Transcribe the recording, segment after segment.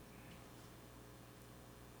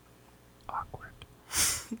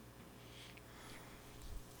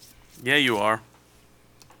Yeah, you are.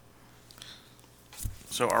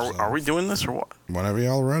 So are we doing this or what? Whenever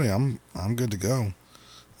y'all ready, I'm good to go.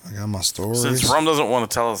 I got my stories. Since Rum doesn't want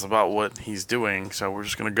to tell us about what he's doing, so we're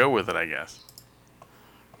just gonna go with it, I guess.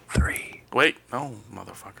 3. Wait, no,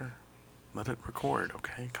 motherfucker. Let it record,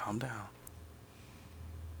 okay? Calm down.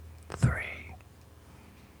 3.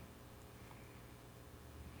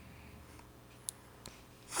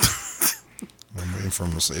 I'm waiting for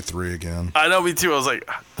him to say 3 again. I know, me too. I was like,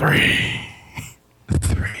 3.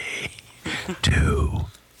 3, 2,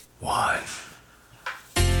 1.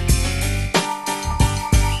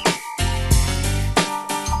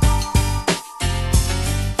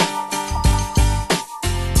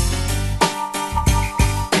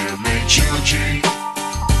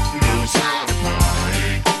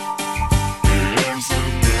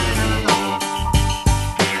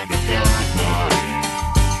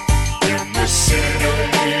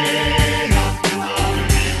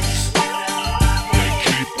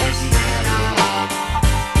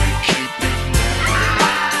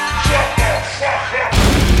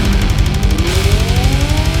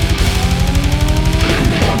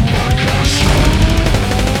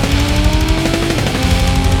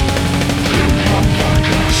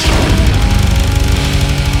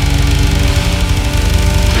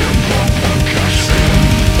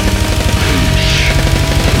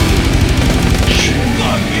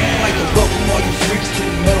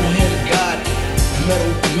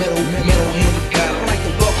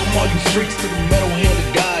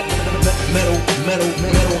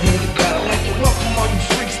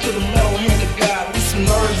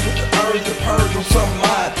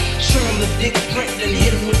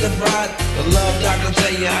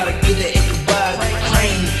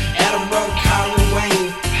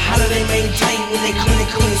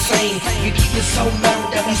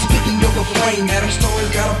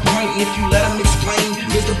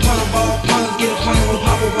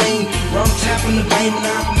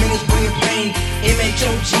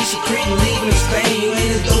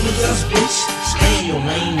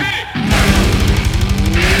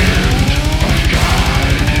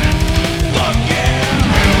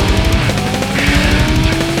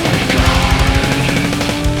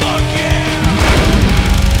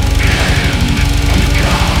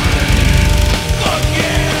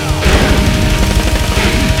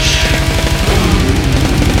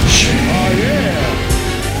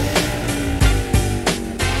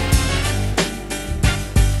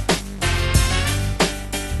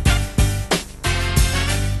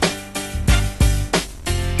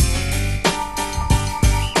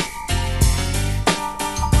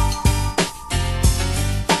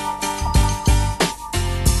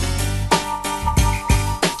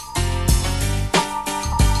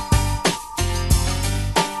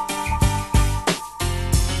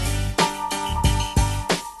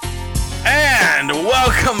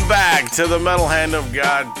 To the Metal Hand of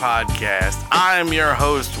God podcast. I'm your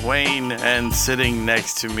host, Wayne, and sitting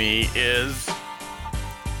next to me is...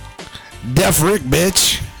 Def Rick,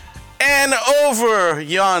 bitch. And over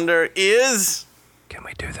yonder is... Can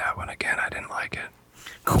we do that one again? I didn't like it.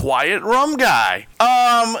 Quiet Rum Guy.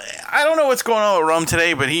 I don't know what's going on with Rum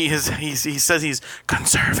today, but he says he's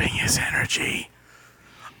conserving his energy.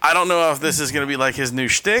 I don't know if this is going to be like his new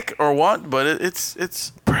shtick or what, but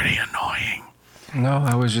it's pretty annoying. No,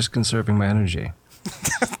 I was just conserving my energy.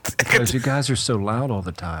 Because you guys are so loud all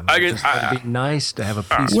the time. It'd be nice to have a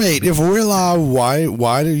piece. Wait, if we're loud,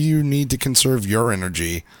 why do you need to conserve your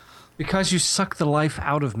energy? Because you suck the life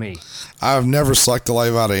out of me. I've never sucked the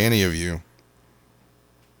life out of any of you.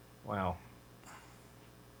 Wow.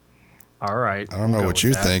 All right. I don't know what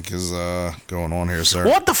you think is going on here, sir.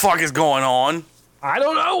 What the fuck is going on? I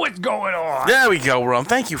don't know what's going on. There we go, Rum.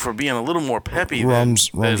 Thank you for being a little more peppy. Rum's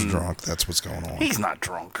drunk. That's what's going on. He's not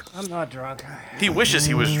drunk. I'm not drunk. He wishes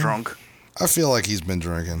he was drunk. I feel like he's been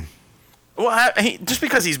drinking. Well, just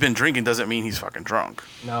because he's been drinking doesn't mean he's fucking drunk.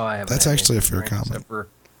 No, I haven't. That's actually a fair comment. Except for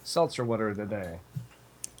seltzer water today.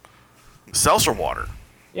 Seltzer water?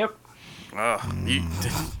 Yep.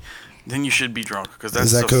 Then you should be drunk, because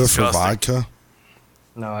that's Is that good disgusting. for vodka?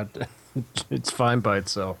 No, it's fine by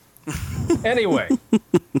itself. Anyway.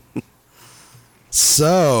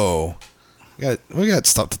 So, we got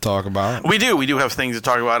stuff to talk about. We do have things to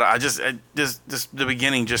talk about. The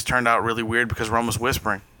beginning just turned out really weird because Rum was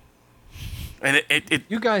whispering. And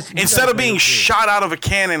you guys instead of being shot out of a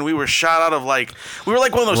cannon, we were shot out of we were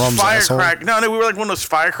like one of those firecrackers. No, we were like one of those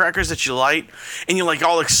firecrackers that you light and you're like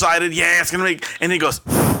all excited. Yeah, it's gonna make, and it goes.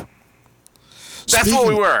 That's what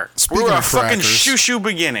we were. We were a fucking shoo-shoo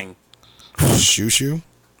beginning. Shoo-shoo?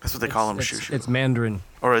 That's what they call them, shoo-shoo. It's Mandarin.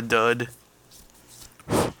 Or a dud.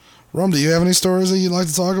 Rum, do you have any stories that you'd like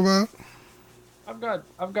to talk about?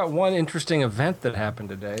 I've got one interesting event that happened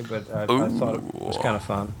today, but I thought it was kind of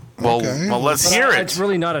fun. Well, let's hear it. It's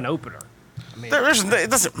really not an opener. I mean, it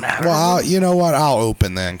doesn't matter. Well, you know what? I'll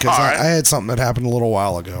open then, because I had something that happened a little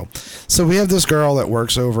while ago. So we have this girl that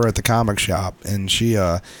works over at the comic shop, and she's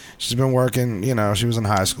been working. You know, she was in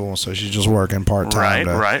high school, so she's just working part time.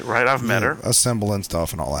 Right. I've met her. Assembling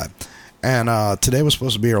stuff and all that. And today was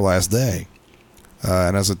supposed to be her last day,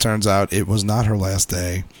 and as it turns out, it was not her last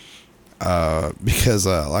day. Because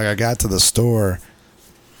I got to the store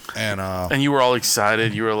and you were all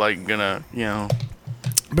excited. You were like gonna,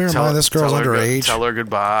 bear in mind this girl's underage. Tell her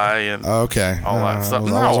goodbye and okay, all that stuff.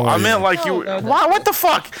 No, I meant like you. Why? What the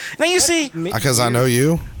fuck? Now you see, because I know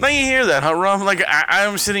you. Now you hear that, huh, Rum? Like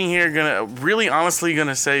I'm sitting here really honestly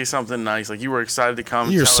gonna say something nice. Like you were excited to come.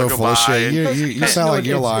 You're tell so her full of goodbye. shit. You sound like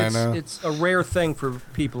you're lying now. It's a rare thing for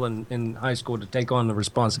people in high school to take on the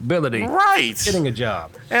responsibility. Right. Getting a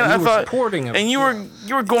job. And I thought, supporting him. And you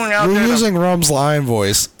were going out. You're using Rum's lion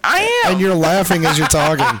voice. I am. And you're laughing as you're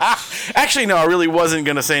talking. Actually, no, I really wasn't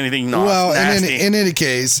gonna say anything nasty. Well, in any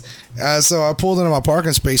case, so I pulled into my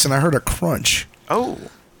parking space and I heard a crunch. Oh.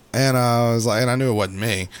 And I was like, and I knew it wasn't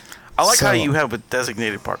me. I like how you have a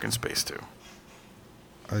designated parking space too.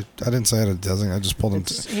 I didn't say I had a designated. I just pulled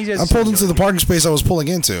into. I pulled into the parking space I was pulling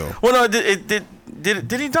into. Well, no,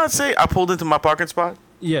 did he not say I pulled into my parking spot?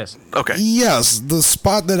 Yes. Okay. Yes, the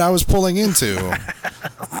spot that I was pulling into.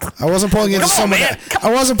 I wasn't pulling into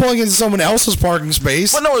I wasn't pulling into someone else's parking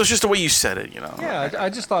space. Well, no, it was just the way you said it, Yeah, I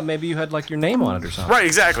just thought maybe you had like your name on it or something. Right,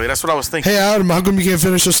 exactly. That's what I was thinking. Hey, Adam, how come you can't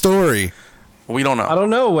finish the story? We don't know. I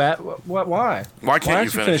don't know. Why? Why can't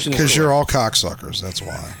you finish? Because you're all cocksuckers. That's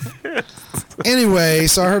why. Anyway,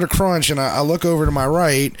 so I heard a crunch, and I look over to my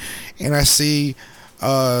right, and I see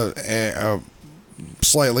a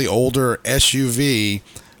slightly older SUV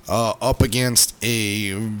up against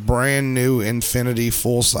a brand new Infiniti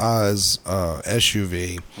full-size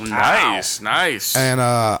SUV. Nice. And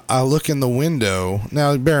I look in the window.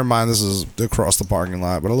 Now, bear in mind, this is across the parking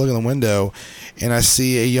lot, but I look in the window, and I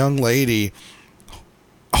see a young lady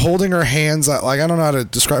holding her hands out, like, I don't know how to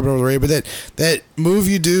describe it over the radio, but that move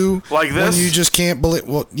you do like this when you just can't believe.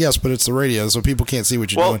 Well, yes, but it's the radio, so people can't see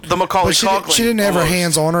what you're doing. Well, the Macaulay Culkin. She didn't have her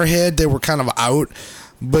hands on her head; they were kind of out,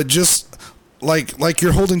 but just like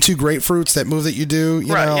you're holding two grapefruits. That move that you do,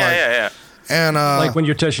 you know, yeah. And like when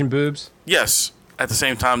you're touching boobs. Yes, at the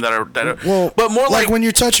same time that are well, but more like when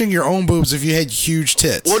you're touching your own boobs if you had huge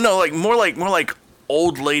tits. Well, no, like more like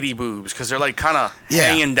old lady boobs because they're like kind of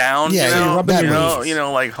hanging down. Yeah, you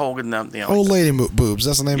know, like holding them. Old lady boobs.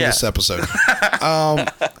 That's the name of this episode.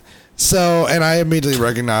 So, and I immediately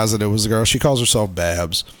recognized that it was a girl. She calls herself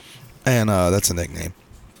Babs, and that's a nickname.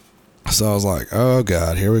 So I was like, oh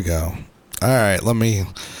God, here we go. All right,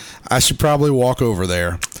 I should probably walk over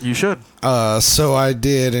there. You should. So I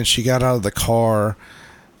did, and she got out of the car,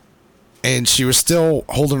 and she was still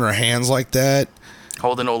holding her hands like that.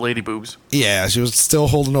 Holding old lady boobs. Yeah, she was still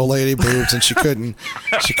holding old lady boobs, and she couldn't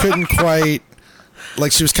quite,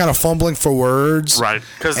 like, she was kind of fumbling for words. Right,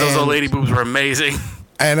 because those old lady boobs were amazing.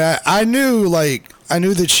 And I knew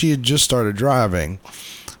that she had just started driving,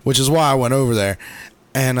 which is why I went over there.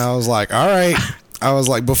 And I was like, all right. I was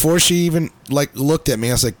like, before she even looked at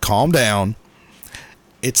me, I said, calm down.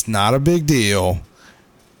 It's not a big deal.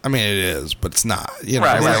 I mean, it is, but it's not. You know,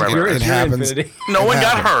 right. It happens. No one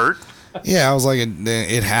got hurt. Yeah, I was like,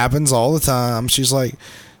 it happens all the time. She's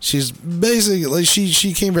basically,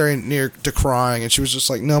 she came very near to crying, and she was just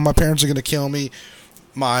like, no, my parents are going to kill me.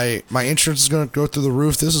 My insurance is going to go through the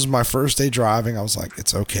roof. This is my first day driving. I was like,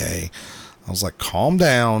 it's okay. I was like, calm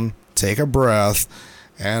down, take a breath,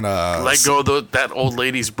 and let go of that old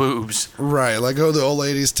lady's boobs. Right, let go of the old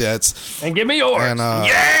lady's tits. And give me yours. And,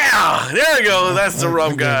 yeah, there we go. That's the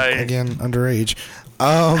rum guy. Again, underage.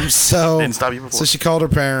 So didn't stop you before. So she called her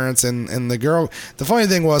parents, and the girl. The funny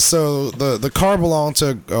thing was, so the car belonged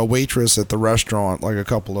to a waitress at the restaurant, like a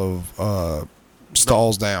couple of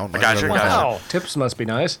stalls down. Wow, tips must be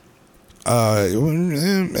nice. She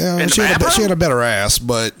had a better ass,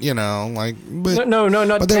 but no,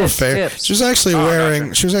 but they were fair. Tips. She was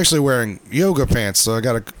actually wearing yoga pants, so I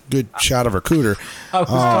got a good shot of her cooter. I was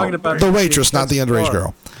talking about the waitress, not the underage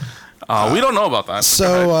girl. We don't know about that.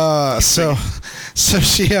 So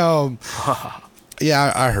she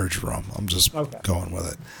yeah, I heard you, Rum. I'm just going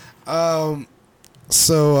with it.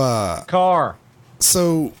 Car.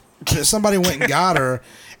 So somebody went and got her.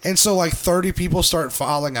 And so, like, 30 people start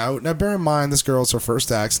filing out. Now, bear in mind, this girl, it's her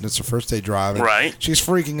first accident. It's her first day driving. Right. She's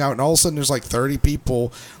freaking out. And all of a sudden, there's, like, 30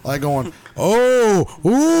 people, like, going, oh,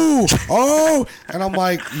 ooh, oh. And I'm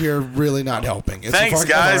like, you're really not helping. It's thanks,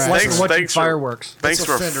 guys. Thanks fireworks. Thanks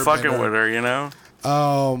for fucking with her, you know?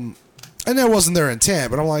 And that wasn't their intent.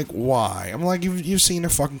 But I'm like, why? I'm like, you've seen a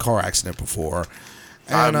fucking car accident before.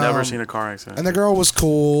 And, I've never seen a car accident. And the girl was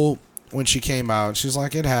cool when she came out. She's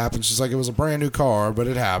like, it happened. She's like, it was a brand new car, but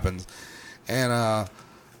it happened. And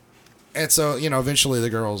so, you know, eventually the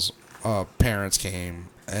girl's parents came,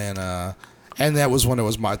 and that was when it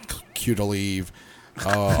was my cue to leave.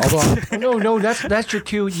 Although no, that's your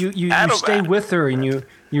cue. You stay with her and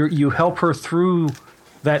you help her through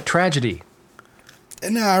that tragedy.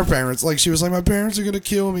 And now her parents, like, she was like, my parents are gonna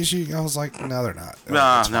kill me. I was like, no, they're not.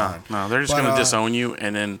 No, they're just gonna disown you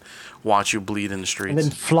and then watch you bleed in the streets and then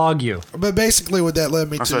flog you. But basically, what that led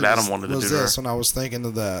me That's to what Adam wanted to do was to this. her. When I was thinking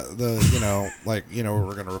of the you know, like, you know,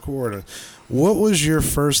 we're gonna record. What was your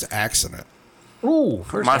first accident? Ooh,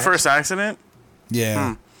 first accident?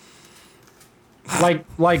 Yeah.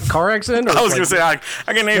 Like car accident? Or I was gonna say I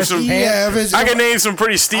can name some. I can name some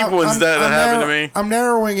pretty steep ones that happened to me. I'm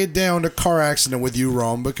narrowing it down to car accident with you,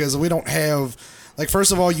 Rome, because we don't have. Like,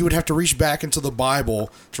 first of all, you would have to reach back into the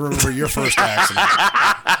Bible to remember your first accident.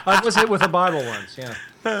 I was hit with a Bible once. Yeah.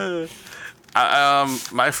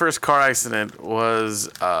 My first car accident was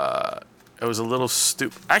it was a little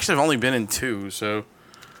stupid. Actually, I've only been in 2, so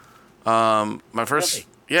my first. Really?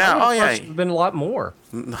 Yeah. Oh yeah. It's been a lot more.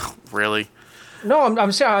 No, really. No,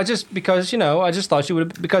 I'm saying I just because I just thought you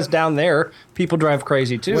would because down there people drive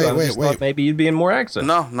crazy too. Wait. Thought maybe you'd be in more accidents.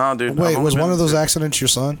 No, dude. Wait, was one of those accidents your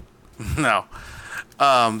son? No,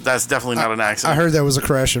 that's definitely not an accident. I heard there was a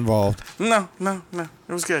crash involved. No. It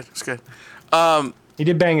was good. He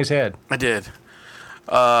did bang his head. I did.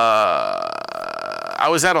 I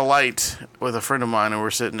was at a light with a friend of mine, and we're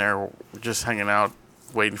sitting there just hanging out,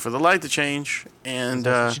 waiting for the light to change, and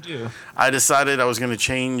I decided I was going to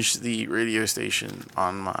change the radio station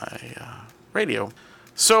on my radio.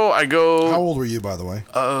 So I go... How old were you, by the way?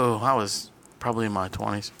 Oh, I was probably in my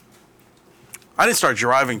 20s. I didn't start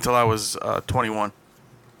driving till I was 21.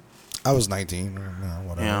 I was 19. No,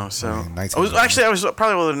 whatever. You know, so... I mean, 19, I was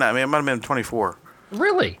probably older than that. I mean, I might have been 24.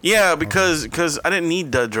 Really? Yeah, because I didn't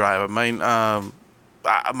need to drive. I mean...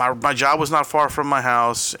 my job was not far from my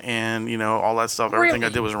house, and all that stuff. Everything I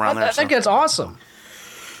did was around there. I think that's awesome.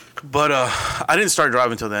 But I didn't start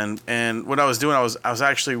driving until then. And what I was doing, I was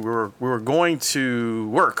actually we were going to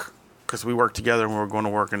work because we worked together and we were going to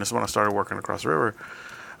work. And this is when I started working across the river.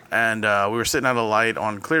 And we were sitting at a light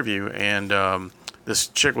on Clearview, and this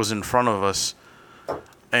chick was in front of us,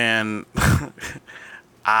 and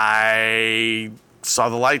I saw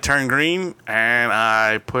the light turn green, and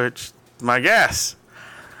I put my gas.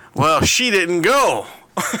 Well, she didn't go.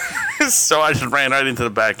 So I just ran right into the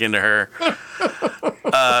back into her.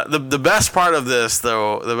 The best part of this,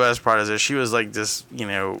 though, is that she was like this,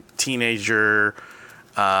 teenager,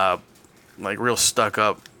 like real stuck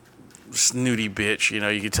up, snooty bitch.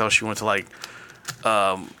 You could tell she went to like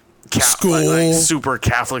school, like super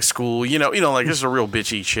Catholic school. Like this is a real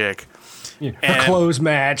bitchy chick. Yeah, her clothes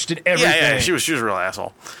matched and everything. Yeah, she was a real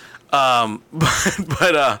asshole.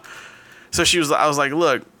 But so I was like,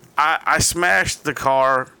 look, I smashed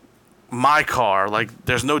my car, like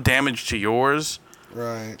there's no damage to yours.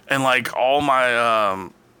 Right. And like all my,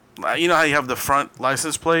 you know how you have the front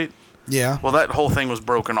license plate? Yeah. Well, that whole thing was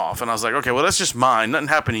broken off. And I was like, okay, well, that's just mine. Nothing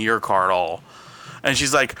happened to your car at all. And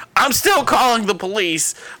she's like, I'm still calling the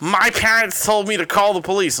police. My parents told me to call the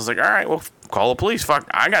police. I was like, all right, well, call the police. Fuck,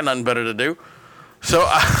 I got nothing better to do. So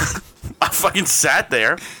I fucking sat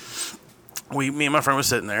there. Me and my friend was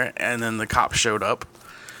sitting there, and then the cop showed up,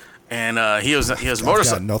 and he has a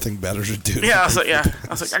motorcycle. Got nothing better to do. Yeah, I was like,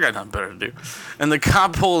 I got nothing better to do. And the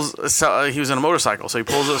cop pulls. He was on a motorcycle, so he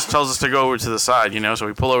tells us to go over to the side. So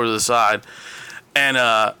we pull over to the side,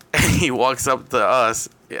 and he walks up to us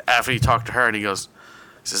after he talked to her, and he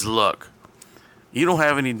says, "Look, you don't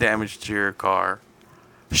have any damage to your car.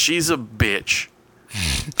 She's a bitch,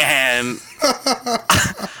 and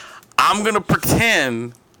I'm gonna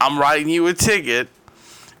pretend I'm writing you a ticket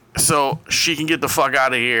so she can get the fuck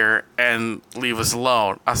out of here and leave us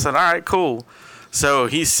alone." I said, all right, cool. So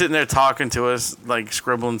he's sitting there talking to us, like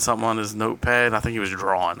scribbling something on his notepad. I think he was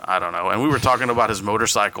drawing. I don't know. And we were talking about his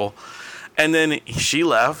motorcycle. And then she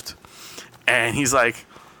left. And he's like,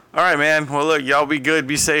 all right, man. Well, look, y'all be good.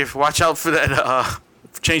 Be safe. Watch out for that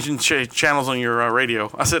changing channels on your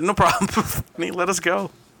radio. I said, no problem. And he let us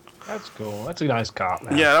go. That's cool. That's a nice cop,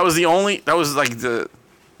 man. Yeah, that was like the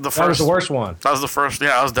That was the worst one. That was the first. Yeah,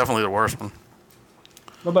 that was definitely the worst one.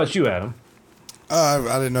 What about you, Adam? I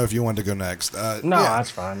didn't know if you wanted to go next. No, that's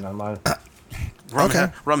fine.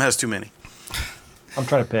 Rum has too many. I'm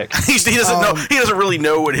trying to pick. He doesn't know. He doesn't really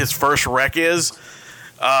know what his first wreck is.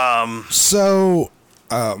 So,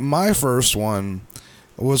 my first one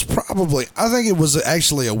was probably, I think it was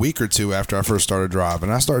actually a week or two after I first started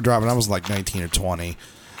driving. I started driving, I was like 19 or 20.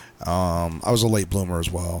 I was a late bloomer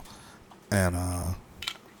as well. And,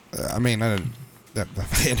 I mean, anyway.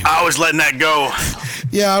 I was letting that go.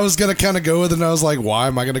 Yeah, I was going to kind of go with it, and I was like, why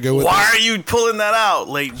am I going to go with Why are you pulling that out,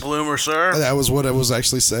 late bloomer, sir? That was what it was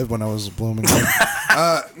actually said when I was blooming.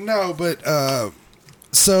 No, but,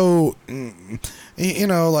 so, you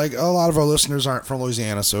know, like, a lot of our listeners aren't from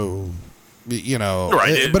Louisiana, so, you know,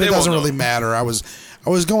 right, but it doesn't really matter. I was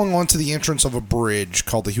going on to the entrance of a bridge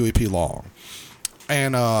called the Huey P. Long.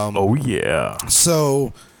 And, oh, yeah.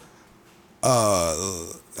 So,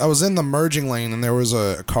 I was in the merging lane, and there was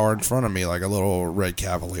a car in front of me, like a little red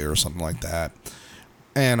Cavalier or something like that.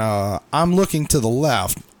 And I'm looking to the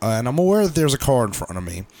left, and I'm aware that there's a car in front of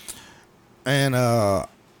me. And I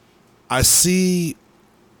see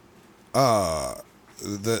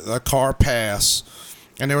the car pass,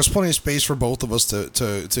 and there was plenty of space for both of us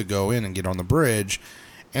to go in and get on the bridge.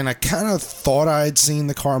 And I kind of thought I had seen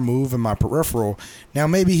the car move in my peripheral. Now,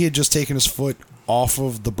 maybe he had just taken his foot off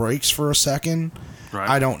of the brakes for a second. Right.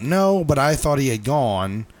 I don't know, but I thought he had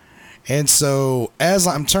gone. And so as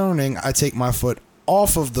I'm turning, I take my foot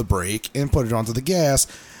off of the brake and put it onto the gas.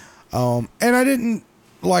 And I didn't,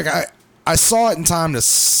 like, I saw it in time to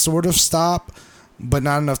sort of stop, but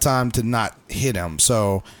not enough time to not hit him.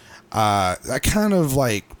 So I kind of,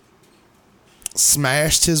 like,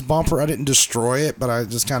 smashed his bumper. I didn't destroy it, but I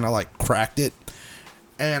just kind of, like, cracked it.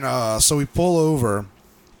 And so we pull over,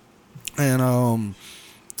 and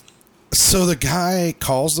so the guy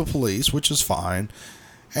calls the police, which is fine,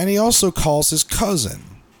 and he also calls his cousin.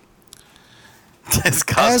 His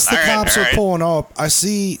cousin. As the cops are pulling up, I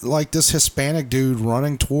see, like, this Hispanic dude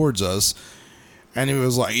running towards us, and he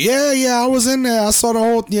was like, yeah, I was in there. I saw the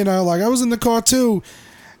whole, you know, like, I was in the car too.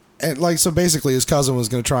 And, like, so basically his cousin was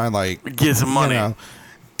going to try and, like, get some money. You know.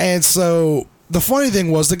 And so the funny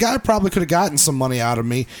thing was, the guy probably could have gotten some money out of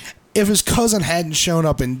me if his cousin hadn't shown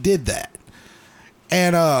up and did that.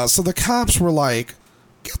 And so the cops were like,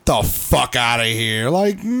 get the fuck out of here.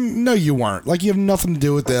 Like, no, you weren't. Like, you have nothing to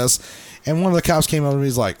do with this. And one of the cops came up to me,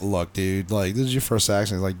 he's like, look, dude, like, this is your first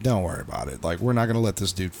accident. He's like, don't worry about it. Like, we're not going to let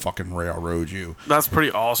this dude fucking railroad you. That's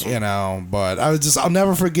pretty awesome. You know, but I'll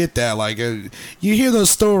never forget that. Like, you hear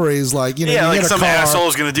those stories, like, you know, yeah, you like hit a some car,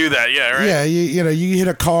 asshole's going to do that. Yeah, right. Yeah, you know, you hit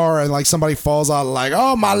a car and, like, somebody falls out, like,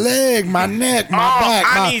 oh, my leg, my neck, my back,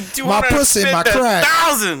 my pussy, my crack.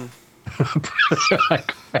 1,000.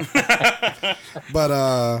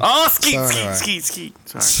 But skeet.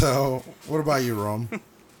 Sorry. So, what about you, Rom?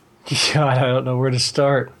 God, I don't know where to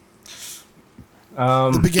start.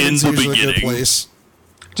 The beginning's usually a good place.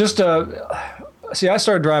 Just see, I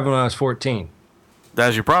started driving when I was 14.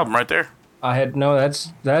 That's your problem, right there.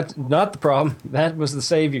 That's not the problem. That was the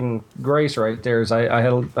saving grace right there. Is I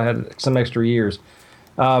had some extra years.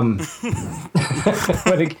 But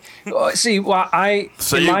see, my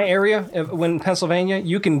area, in Pennsylvania,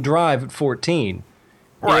 you can drive at 14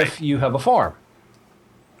 if you have a farm.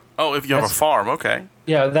 Oh, if you have a farm, okay.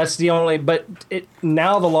 Yeah, that's the only. But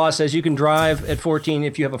now the law says you can drive at 14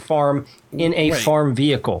 if you have a farm in a farm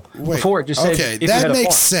vehicle. Before it just said if that you had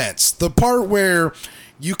makes sense. The part where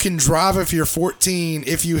you can drive if you're 14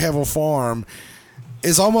 if you have a farm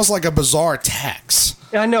is almost like a bizarre tax.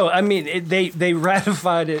 I know. I mean, they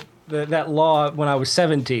ratified it that law when I was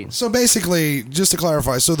 17. So basically, just to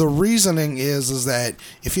clarify, so the reasoning is that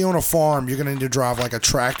if you own a farm, you're going to need to drive like a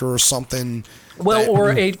tractor or something. Well,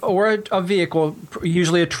 or a vehicle,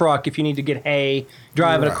 usually a truck. If you need to get hay,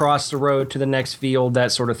 drive it across the road to the next field,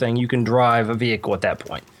 that sort of thing, you can drive a vehicle at that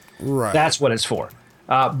point. Right. That's what it's for.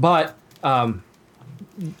 But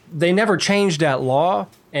they never changed that law,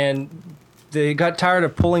 and they got tired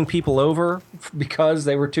of pulling people over because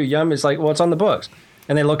they were too young. It's like, well, it's on the books.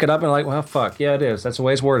 And they look it up and like, well, fuck, yeah, it is. That's the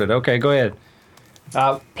way it's worded. Okay, go ahead.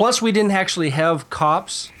 Plus, we didn't actually have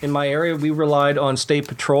cops in my area. We relied on state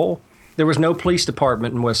patrol. There was no police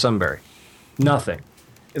department in West Sunbury. Nothing.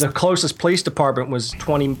 The closest police department was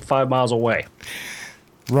 25 miles away.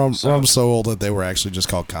 Rum's so old that they were actually just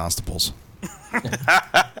called constables.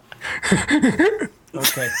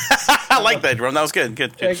 Okay. I like that, Rum. That was good.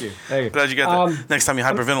 Good. Thank you. Glad you got that. Next time you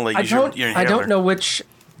hyperventilate, use your inhaler. I don't know which.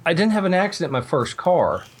 I didn't have an accident in my first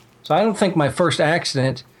car, so I don't think my first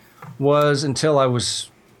accident was until I was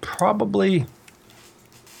probably.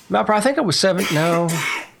 I think I was 7. No,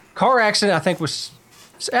 Car accident, I think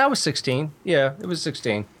I was 16. Yeah, it was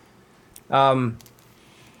 16. I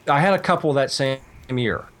had a couple that same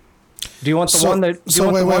year. Do you want the one that?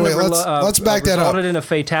 Let's back that up. Resulted in a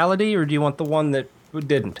fatality, or do you want the one that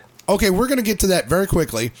didn't? Okay, we're gonna get to that very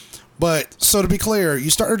quickly. But so to be clear, you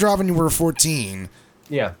started driving when you were 14.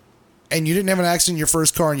 Yeah. And you didn't have an accident in your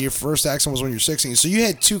first car, and your first accident was when you were 16. So you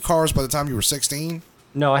had 2 cars by the time you were 16.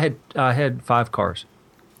 No, I had 5 cars.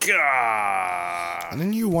 God. And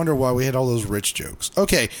then you wonder why we had all those rich jokes.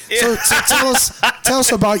 Okay, so tell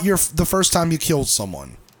us about the first time you killed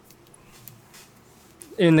someone.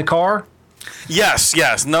 In the car? Yes.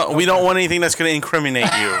 No, okay. We don't want anything that's going to incriminate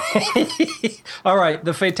you. All right,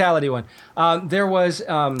 the fatality one. There was.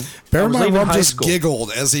 Bear in mind, Rob just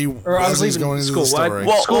giggled as he was going into the story.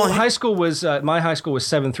 High school was my high school was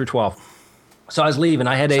 7 through 12. So I was leaving.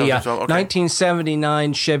 I had a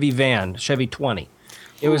 1979 Chevy van, Chevy 20.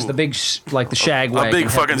 It was the big, like the shag wagon. A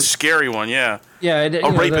big fucking scary one, yeah. Yeah,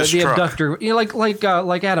 a rapist the truck. abductor,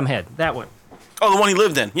 like Adam had that one. Oh, the one he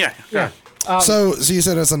lived in, yeah. So you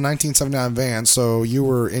said it's a 1979 van. So you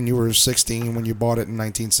were 16 when you bought it in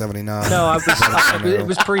 1979. No, it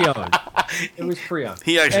was pre-owned. It was pre-owned.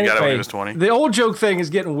 He actually got it when he was 20. The old joke thing is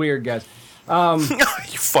getting weird, guys.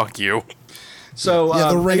 Fuck you. So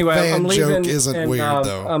the rape van I'm leaving, joke isn't weird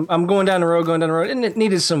though. I'm going down the road, and it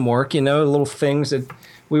needed some work. Little things that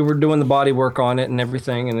we were doing the body work on it and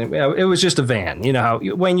everything, and it was just a van. You know how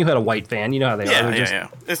when you had a white van, you know how they are. Yeah.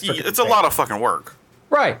 It's a lot of fucking work.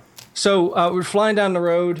 Right. So we're flying down the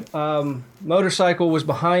road. Motorcycle was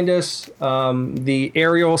behind us. The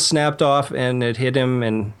aerial snapped off, and it hit him,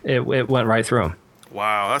 and it went right through him.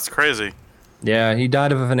 Wow, that's crazy. Yeah, he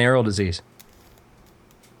died of a venereal disease.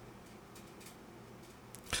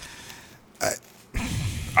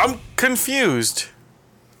 I'm confused.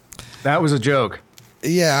 That was a joke.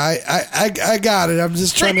 Yeah, I got it. I'm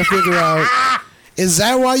just trying to figure out. Is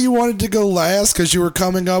that why you wanted to go last? Because you were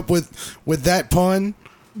coming up with that pun?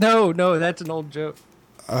 No, that's an old joke.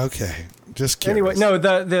 Okay, just curious. Anyway,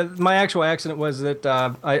 no, my actual accident was that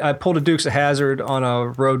I pulled a Dukes of Hazzard on a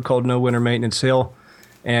road called No Winter Maintenance Hill,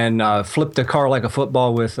 and flipped the car like a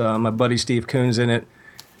football with my buddy Steve Coons in it,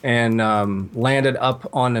 and landed up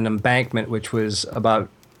on an embankment which was about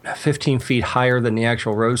 15 feet higher than the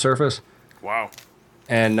actual road surface. Wow.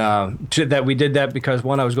 And that we did that because,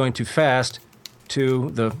 one, I was going too fast. 2,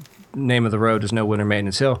 the name of the road is No Winter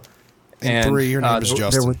Maintenance Hill. And 3, your name is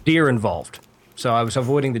Justin. There were deer involved, so I was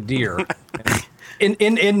avoiding the deer.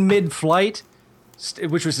 in mid-flight,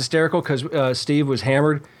 which was hysterical because Steve was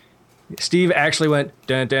hammered. Steve actually went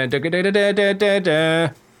dun dun dun dun dun dun dun dun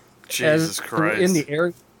dun. Jesus Christ! In the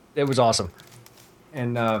air, it was awesome.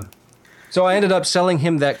 And so I ended up selling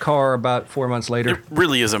him that car about 4 months later. It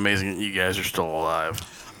really is amazing that you guys are still alive.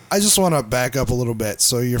 I just want to back up a little bit.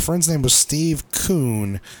 So your friend's name was Steve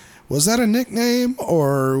Coon. Was that a nickname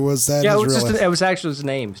or was that his real name? It was actually his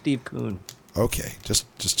name, Steve Coon. Okay, just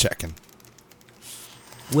checking.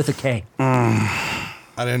 With a K. I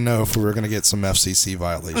didn't know if we were going to get some FCC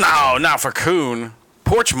violations. No, not for Coon.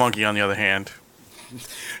 Porch Monkey, on the other hand.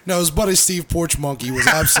 No, his buddy Steve Porch Monkey was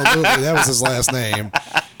absolutely, that was his last name.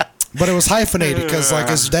 But it was hyphenated because like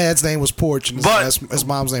his dad's name was Porch and his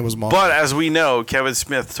mom's name was Monkey. But as we know, Kevin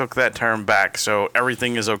Smith took that term back, so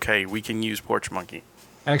everything is okay. We can use Porch Monkey.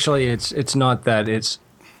 Actually, it's not that. It's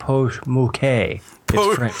Poche Mouquet.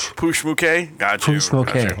 It's French. Pouche Mouquet? Got you. Pouche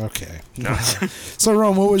Mouquet. Okay. So,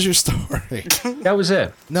 Ron, what was your story? That was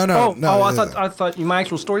it. No. I thought my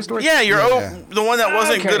actual story? Yeah, the one that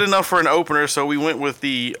wasn't good enough for an opener, so we went with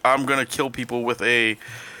the I'm going to kill people with an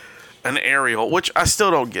aerial, which I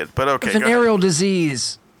still don't get, but okay. Venereal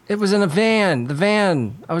disease. It was in a van. The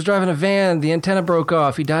van. I was driving a van. The antenna broke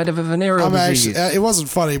off. He died of a venereal disease. It wasn't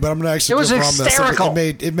funny, but I'm going to actually. It was hysterical.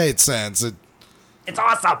 It made sense. It's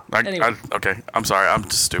awesome. Anyway. Okay, I'm sorry. I'm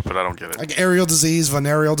just stupid. I don't get it. Like aerial disease,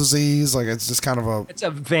 venereal disease. Like it's just kind of a. It's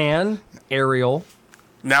a van aerial.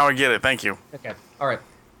 Now I get it. Thank you. Okay. All right.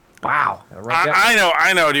 Wow.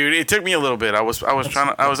 I know, dude. It took me a little bit. I was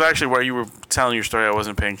actually where you were telling your story. I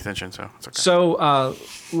wasn't paying attention, so it's okay. So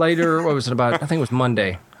later, what was it about? I think it was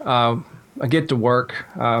Monday. I get to work.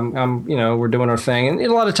 We're doing our thing, and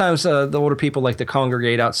a lot of times the older people like to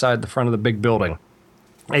congregate outside the front of the big building.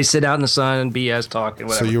 They sit out in the sun and BS talk and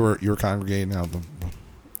whatever. So you were congregating out.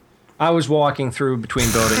 I was walking through between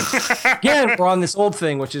buildings. Again, we're on this old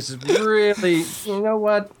thing, which is really, you know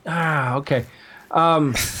what? Okay. I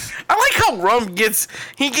like how Rum gets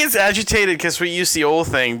agitated because we used the old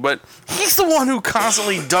thing, but he's the one who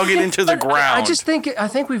constantly dug it into the ground. I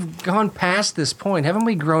think we've gone past this point. Haven't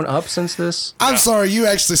we grown up since this? I'm sorry, you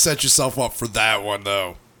actually set yourself up for that one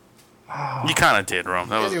though. You kind of did, Rum.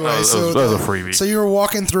 That was a freebie. So you were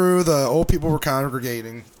walking through, the old people were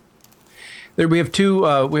congregating. There we have two.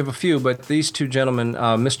 We have a few, but these two gentlemen,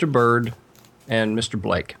 Mr. Bird and Mr.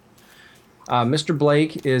 Blake. Mr.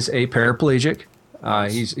 Blake is a paraplegic.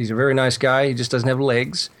 He's a very nice guy. He just doesn't have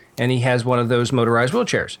legs, and he has one of those motorized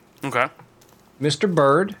wheelchairs. Okay. Mr.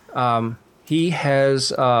 Bird, he has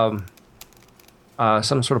some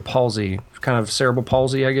sort of palsy, kind of cerebral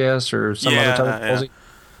palsy, I guess, or some other type of palsy.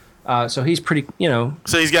 So he's pretty,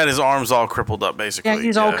 So he's got his arms all crippled up, basically. Yeah,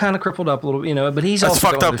 he's all kind of crippled up a little, but he's That's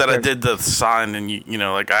also fucked up that I did the sign and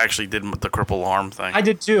I actually did the cripple arm thing. I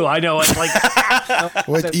did too. I know. It's like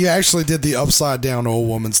Wait, you actually did the upside down old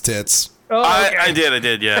woman's tits. Oh, okay. I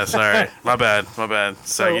did. Yeah, sorry. My bad.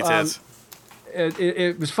 Saggy tits.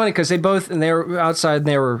 It was funny because they were outside and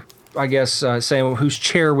they were, I guess, saying whose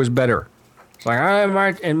chair was better. It's like,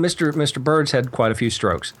 and Mr. Bird's had quite a few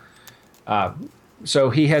strokes.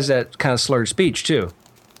 So he has that kind of slurred speech, too.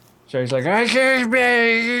 So he's like, my chair's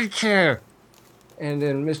better than your chair. And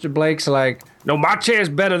then Mr. Blake's like, no, my chair's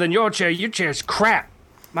better than your chair. Your chair's crap.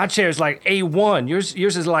 My chair's like A1.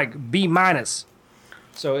 Yours is like B-.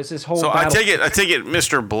 So it's this whole So battle. I take it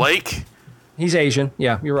Mr. Blake? He's Asian.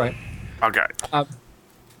 Yeah, you're right. Okay.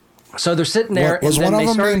 So they're sitting there, Was and then one of they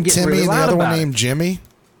them started named getting Timmy really and the loud other one about it. named Jimmy?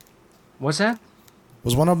 What's that?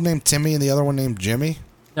 Was one of them named Timmy and the other one named Jimmy?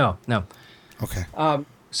 No. Okay.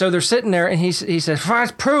 So they're sitting there, and he says, "Fine,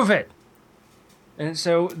 prove it." And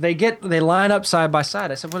so they line up side by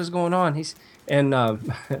side. I said, "What is going on?"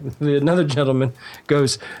 Another gentleman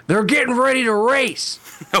goes, "They're getting ready to race."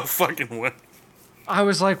 No fucking way. I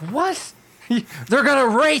was like, "What? They're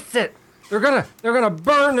gonna race it. They're gonna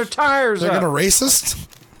burn their tires. They're up." gonna racist?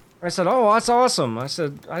 I said, "Oh, that's awesome." I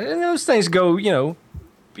said, "I didn't know those things go,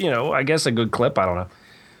 I guess a good clip. I don't know."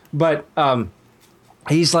 But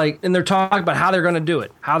he's like, and they're talking about how they're going to do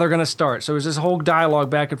it, how they're going to start. So it was this whole dialogue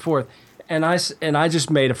back and forth. And I just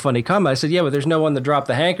made a funny comment. I said, "Yeah, but there's no one to drop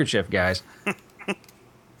the handkerchief, guys."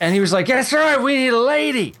 And he was like, "That's right. We need a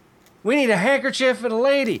lady. We need a handkerchief and a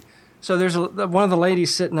lady." So there's one of the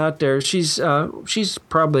ladies sitting out there. She's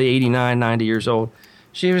probably 89, 90 years old.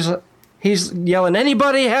 He's yelling,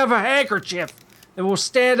 "Anybody have a handkerchief? And we'll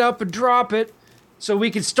stand up and drop it so we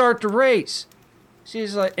can start the race."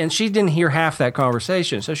 She's like, and she didn't hear half that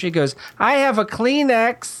conversation. So she goes, "I have a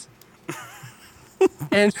Kleenex."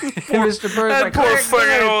 and Mr. Bird's like, poor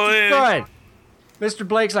fucking old lady. Good. Mr.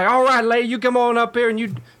 Blake's like, "All right, lady, you come on up here and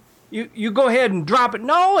you go ahead and drop it."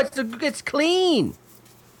 "No, it's clean."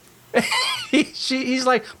 He's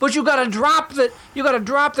like, "But you gotta drop the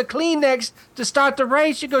Kleenex to start the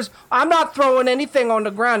race." She goes, "I'm not throwing anything on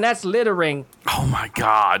the ground. That's littering." Oh my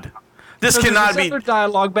God. This So cannot there's be. other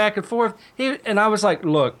dialogue back and forth. And I was like,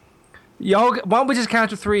 "Look, y'all, why don't we just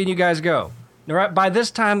count to 3 and you guys go?" All right. By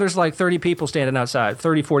this time, there's like 30 people standing outside,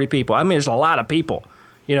 30, 40 people. I mean, there's a lot of people,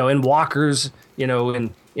 in walkers,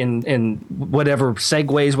 in whatever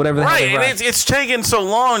segways, whatever the hell Right, they ride. and it's taken so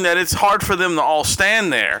long that it's hard for them to all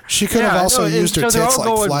stand there. She could have also used her they're tits all like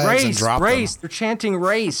going, flags race, and dropped race. them. They're chanting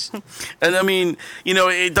race. And I mean,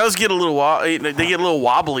 it does get a little they get a little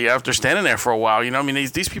wobbly after standing there for a while. I mean,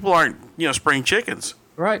 these people aren't spring chickens.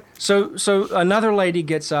 Right. So another lady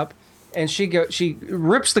gets up, and she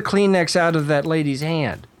rips the Kleenex out of that lady's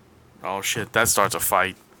hand. Oh shit, that starts a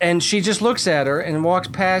fight. And she just looks at her and walks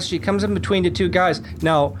past. She comes in between the two guys.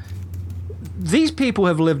 Now, these people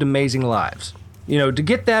have lived amazing lives. To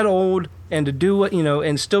get that old and to do what,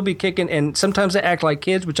 and still be kicking. And sometimes they act like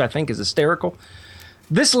kids, which I think is hysterical.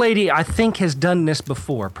 This lady, I think, has done this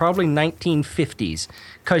before, probably 1950s,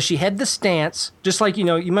 because she had the stance, just like,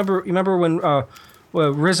 you remember when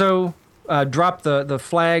Rizzo dropped the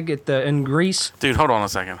flag in Greece? Dude, hold on a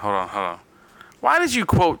second. Hold on. Why did you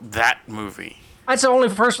quote that movie? That's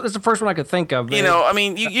the first one I could think of. I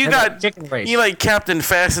mean, you got chicken race. You like Captain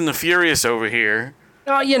Fast and the Furious over here.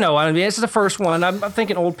 I mean, this is the first one. I'm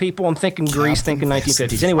thinking old people. I'm thinking Greece, thinking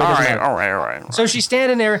 1950s. Anyway, All doesn't right, matter. all right. So she's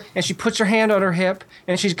standing there, and she puts her hand on her hip,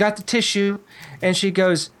 and she's got the tissue, and she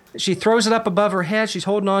throws it up above her head. She's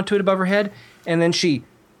holding on to it above her head, and then she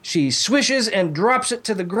swishes and drops it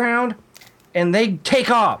to the ground, and they take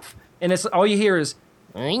off. And it's all you hear is,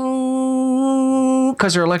 because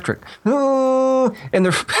they're electric.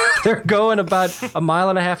 And they're going about a mile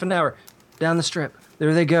and a half an hour down the strip.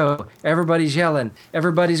 There they go. Everybody's yelling.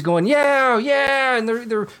 Everybody's going, yeah, and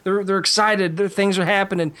they're excited. Things are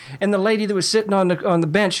happening. And the lady that was sitting on the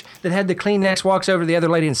bench that had the Kleenex walks over to the other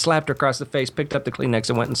lady and slapped her across the face, picked up the Kleenex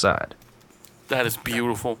and went inside. That is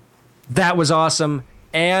beautiful. That was awesome.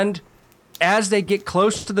 And as they get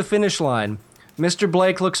close to the finish line, Mr.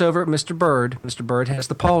 Blake looks over at Mr. Bird. Mr. Bird has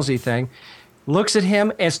the palsy thing. looks at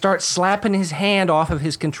him, and starts slapping his hand off of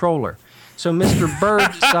his controller. So Mr.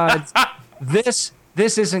 Bird decides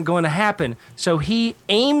this isn't going to happen. So he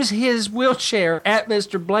aims his wheelchair at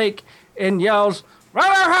Mr. Blake and yells,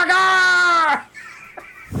 "Motherfucker!"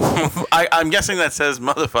 I'm guessing that says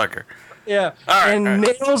motherfucker. Yeah.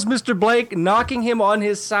 Nails Mr. Blake, knocking him on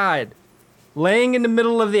his side. Laying in the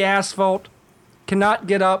middle of the asphalt, cannot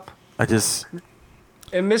get up. And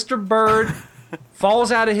Mr. Bird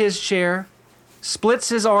falls out of his chair, splits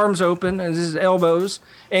his arms open and his elbows,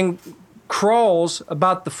 and crawls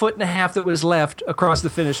about the foot and a half that was left across the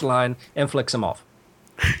finish line and flicks him off.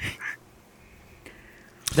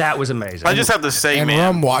 That was amazing. I just have to say, and man.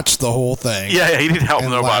 Rum watched the whole thing. Yeah, he didn't help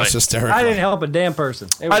nobody. I didn't help a damn person.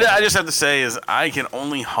 I just have to say is I can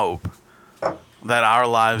only hope that our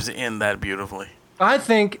lives end that beautifully. I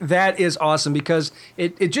think that is awesome because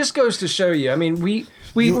it just goes to show you. I mean, we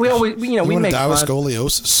always we make die fun. with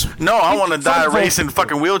scoliosis. No, I want to die racing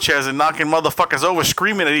fucking wheelchairs and knocking motherfuckers over,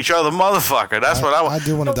 screaming at each other, motherfucker. That's what I want. I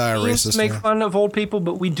do want to die racist. Make fun of old people,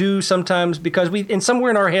 but we do sometimes because and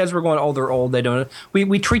somewhere in our heads we're going, oh, they're old. They don't.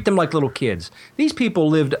 We treat them like little kids. These people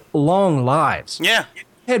lived long lives. Yeah,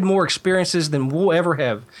 had more experiences than we'll ever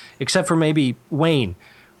have, except for maybe Wayne.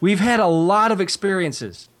 We've had a lot of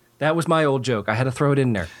experiences. That was my old joke. I had to throw it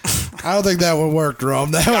in there. I don't think that would work,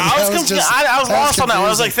 Rum. I was lost on that. I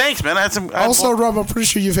was like, thanks, man. Rum, I'm pretty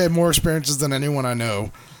sure you've had more experiences than anyone I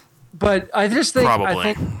know. But I just think Probably.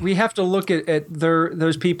 I think we have to look at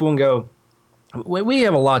those people and go, we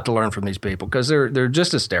have a lot to learn from these people because they're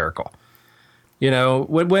just hysterical. You know,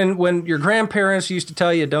 when your grandparents used to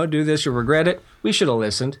tell you don't do this, you'll regret it. We should have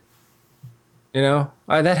listened. You know,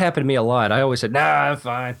 that happened to me a lot. I always said, nah, I'm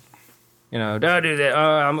fine. You know, don't do that.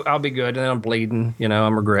 I'll be good. And then I'm bleeding. You know,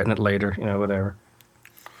 I'm regretting it later. You know, whatever.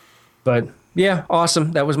 But, yeah,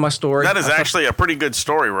 awesome. That was my story. That is actually a pretty good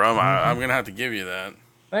story, Rum. I'm going to have to give you that.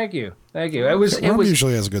 Thank you. It was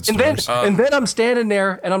usually has good stories. And then I'm standing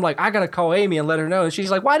there, and I'm like, I got to call Amy and let her know. And she's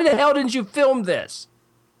like, why the hell didn't you film this?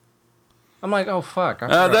 I'm like, oh, fuck.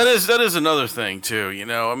 That is another thing, too. You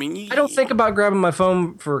know, I mean... I don't think about grabbing my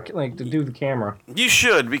phone to do the camera. You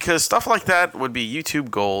should, because stuff like that would be YouTube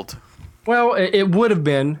gold. Well, it would have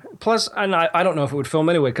been. Plus, I don't know if it would film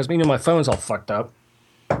anyway because my phone's all fucked up.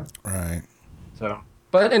 Right. So,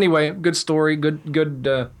 but anyway, good story. Good.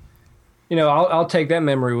 I'll take that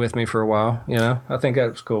memory with me for a while. You know, I think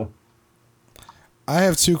that was cool. I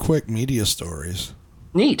have two quick media stories.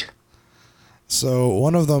 Neat. So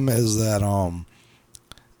one of them is that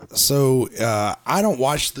I don't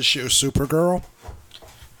watch the show Supergirl,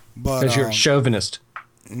 but because you're a chauvinist.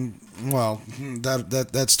 Well,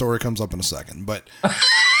 that story comes up in a second, but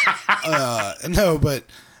I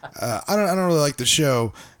don't really like the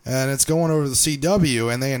show, and it's going over to the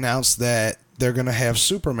CW, and they announced that they're going to have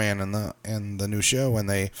Superman in the new show, and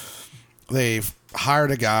they've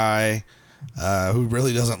hired a guy who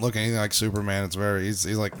really doesn't look anything like Superman. He's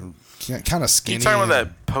like kind of skinny. You talking about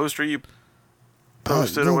that poster you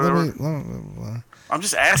posted or whatever? I'm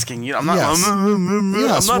just asking you. I'm not. Yes.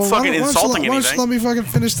 I'm not fucking insulting anything. Why don't you let me fucking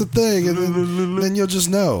finish the thing, and then you'll just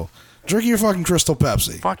know. Drink your fucking Crystal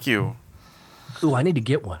Pepsi. Fuck you. Ooh, I need to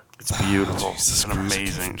get one. It's beautiful. Jesus it's an Christ,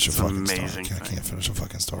 amazing. It's an amazing thing. I can't finish a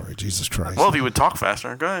fucking story. Jesus Christ. Well, if you would talk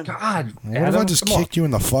faster, go ahead. God, what Adam, if I just kicked you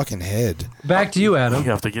in the fucking head? Back to you, Adam.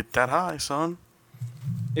 You have to get that high, son.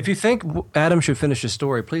 If you think Adam should finish his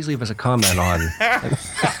story, please leave us a comment on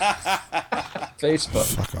Facebook.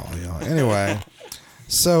 Fuck all y'all. Anyway.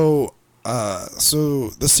 So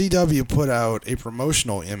the CW put out a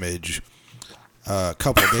promotional image a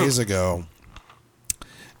couple days ago,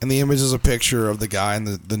 and the image is a picture of the guy in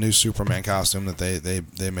the new Superman costume that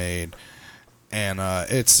they made, and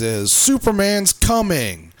it says Superman's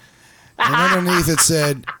coming, and underneath it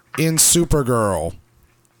said in Supergirl.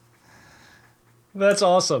 That's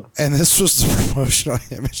awesome. And this was the promotional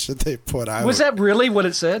image that they put out. Was that really what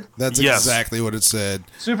it said? That's exactly what it said.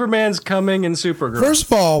 Superman's coming in Supergirl. First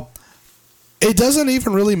of all, it doesn't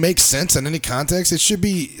even really make sense in any context. It should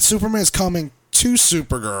be Superman's coming to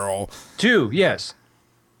Supergirl. Yes.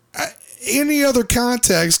 Any other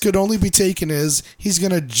context could only be taken as he's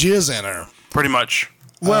going to jizz in her. Pretty much.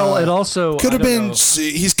 Well, it also... Could have been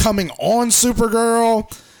he's coming on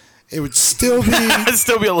Supergirl. It would still be... It'd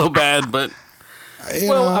still be a little bad, but...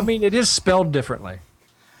 I mean, it is spelled differently.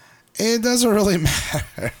 It doesn't really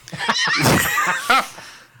matter.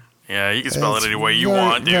 Yeah, you can spell it any way you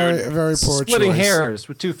want, dude. Very poor Splitting choice. hairs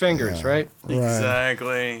with two fingers, right?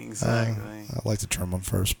 Exactly. I'd like to trim them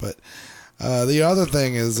first, but the other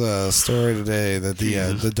thing is a story today that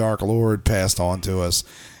the Dark Lord passed on to us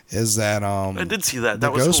is that I did see that. The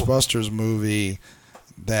That was Ghostbusters movie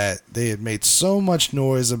that they had made so much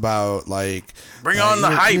noise about, like, bring on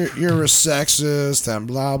the hype. You're a sexist and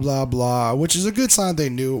blah blah blah, which is a good sign they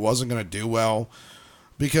knew it wasn't going to do well.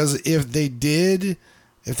 Because if they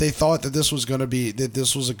thought that this was a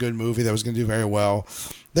good movie that was going to do very well,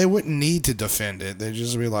 they wouldn't need to defend it. They'd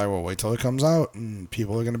just be like, well, wait till it comes out and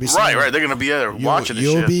people are going to be right. They're going to be there watching this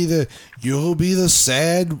shit. You'll be the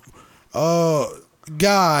sad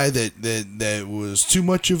guy that was too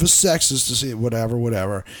much of a sexist to see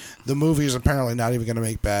whatever. The movie is apparently not even going to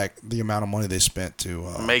make back the amount of money they spent to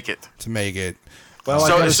make it. Well, I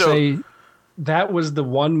gotta say, that was the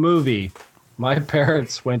one movie my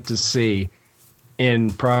parents went to see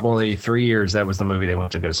in probably 3 years. That was the movie they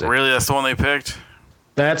went to go see. Really, that's the one they picked.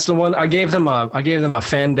 That's the one. I gave them a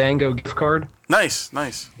Fandango gift card. Nice.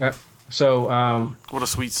 So what a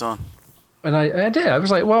sweet son. And I did. I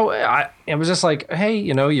was like, well, I was just like, hey,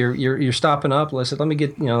 you're stopping up. Let me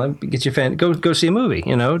get you go see a movie.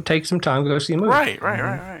 Take some time, go see a movie.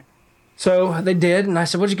 Right. So they did, and I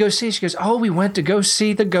said, what'd you go see? She goes, oh, we went to go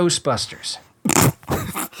see the Ghostbusters.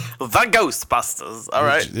 The Ghostbusters. All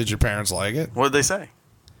right. Did your parents like it? What did they say?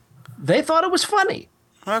 They thought it was funny.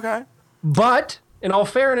 Okay. But in all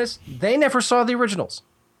fairness, they never saw the originals.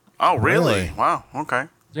 Oh, really? Wow. Okay.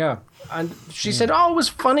 Yeah. And she said, oh, it was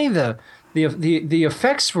funny. The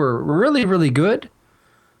effects were really, really good.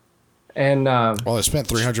 And well, they spent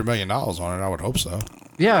 $300 million on it. I would hope so.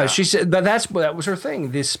 Yeah, she said, but that was her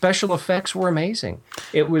thing. The special effects were amazing.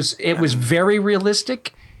 It was very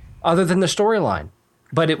realistic, other than the storyline,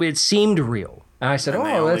 but it seemed real. And I said,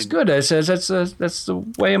 that's good. I said, that's the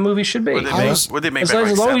way a movie should be. Would they make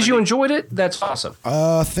as long as you enjoyed it, that's awesome.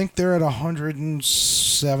 I think they're at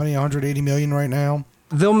 170, 180 million right now.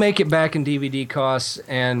 They'll make it back in DVD costs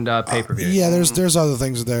and pay-per-view. Yeah, there's other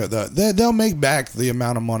things there. They'll make back the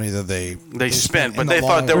amount of money that they spent, but they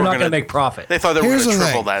thought they were going to make profit. They thought they were going to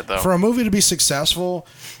triple that, though. For a movie to be successful,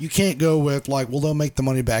 you can't go with they'll make the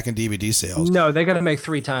money back in DVD sales. No, they got to make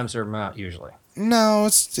 3 times their amount usually. No,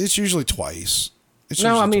 it's usually twice.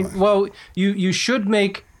 Well, you should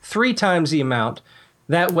make 3 times the amount.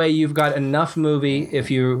 That way, you've got enough movie if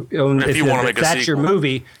that's your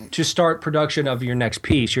movie to start production of your next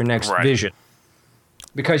piece, your next vision.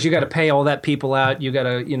 Because you got to pay all that people out, you got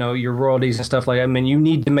to your royalties and stuff like that. I mean, you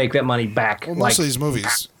need to make that money back. Well, most of these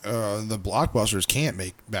movies, the blockbusters can't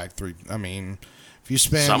make back 3. I mean, if you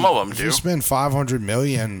spend some of them if you spend $500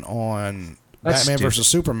 million on Batman versus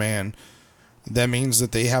Superman, that means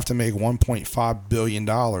that they have to make $1.5 billion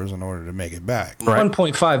in order to make it back. Right.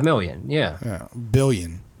 1.5 million, yeah.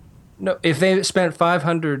 Billion. No, if they spent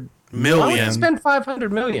 500 million. Why would they spend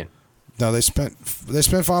 500 million? No, they spent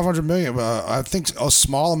 500 million. I think a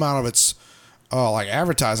small amount of it's like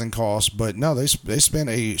advertising costs, but no, they spent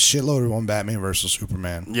a shitload on Batman versus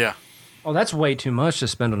Superman. Yeah. Oh, that's way too much to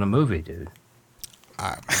spend on a movie, dude.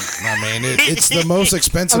 I mean, it's the most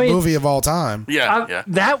expensive movie of all time. Yeah,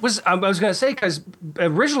 I was going to say, because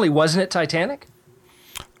originally, wasn't it Titanic?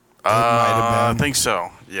 I think so,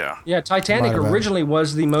 yeah. Yeah, Titanic originally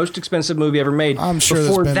was the most expensive movie ever made. I'm sure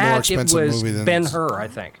Before there's been that, more expensive it was movie than Ben-Hur, I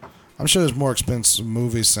think. I'm sure there's more expensive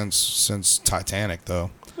movies since Titanic, though.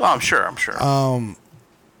 Well, I'm sure.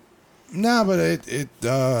 No, but it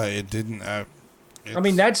didn't. I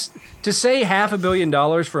mean, that's to say $500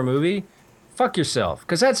 million for a movie. Fuck yourself,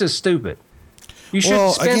 because that's just stupid. You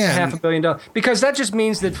should spend $500 million because that just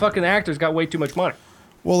means that fucking actors got way too much money.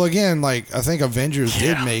 Well, again, I think Avengers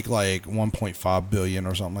did make $1.5 billion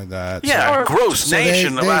or something like that. Yeah, gross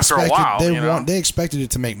nation after a while. They expected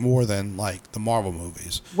it to make more than the Marvel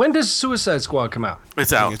movies. When does Suicide Squad come out?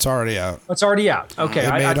 It's out. It's already out. It's already out. Okay,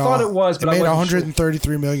 I thought it was, but it made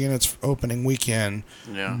 $133 million its opening weekend.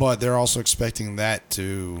 Yeah, but they're also expecting that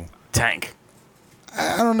to tank.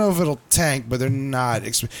 I don't know if it'll tank, but they're not.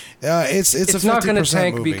 It's not going to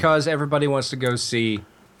tank movie. Because everybody wants to go see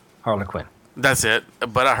Harley Quinn. That's it.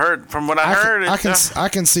 But I heard I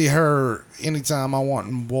can see her anytime I want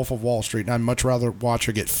in Wolf of Wall Street, and I'd much rather watch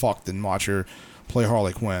her get fucked than watch her play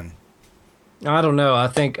Harley Quinn. I don't know. I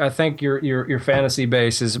think your fantasy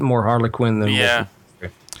base is more Harley Quinn than Wolf of Wall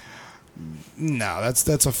Street. No,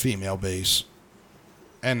 that's a female base.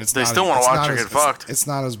 And they still want to watch her get fucked. It's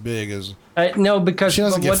not as big as no, because she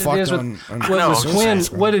doesn't get fucked on Quinn.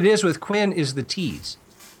 What it is with Quinn is the tease.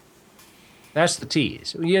 That's the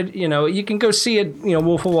tease. You can go see it.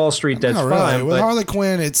 Wolf of Wall Street. That's fine. With Harley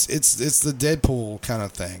Quinn, it's the Deadpool kind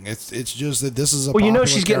of thing. It's just that this is a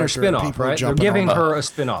she's getting her spinoff, right? They're giving her a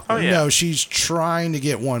spinoff. Oh yeah. No, she's trying to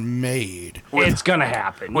get one made. It's gonna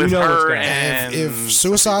happen. With her if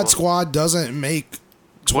Suicide Squad doesn't make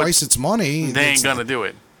twice its money, they ain't gonna do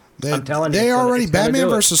it. I'm telling you. They already, Batman do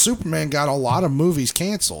it. versus Superman got a lot of movies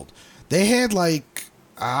canceled. They had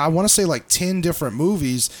I want to say 10 different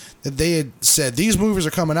movies that they had said, these movies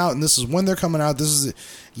are coming out and this is when they're coming out. This is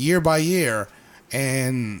year by year.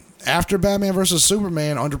 And after Batman versus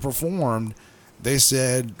Superman underperformed, they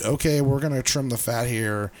said, okay, we're going to trim the fat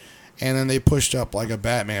here. And then they pushed up a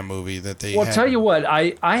Batman movie that they Well, tell you what,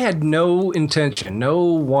 I had no intention, no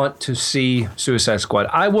want to see Suicide Squad.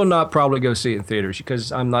 I will not probably go see it in theaters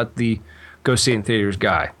because I'm not the go see it in theaters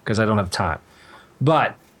guy because I don't have time.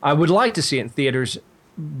 But I would like to see it in theaters,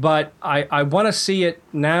 but I want to see it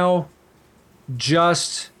now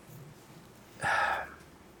just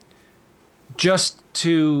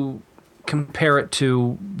to compare it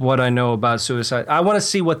to what I know about Suicide. I want to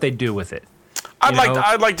see what they do with it.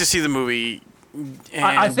 I'd like to see the movie. And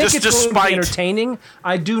I think it's going to be entertaining.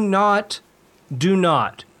 I do not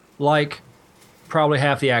like probably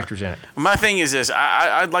half the actors in it. My thing is this: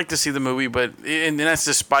 I'd like to see the movie, and that's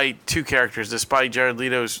despite two characters, despite Jared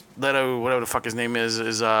Leto, whatever the fuck his name is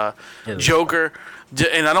Joker,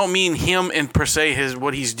 and I don't mean him in per se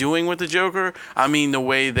what he's doing with the Joker. I mean the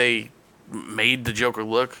way they made the Joker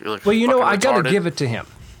look. Well, I got to give it to him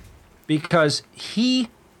because he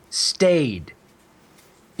stayed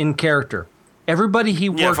in character. Everybody he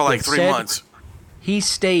worked for with 3 months. He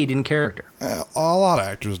stayed in character. A lot of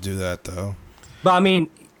actors do that, though. But I mean,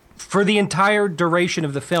 for the entire duration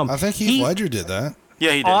of the film, I think Heath Ledger did that.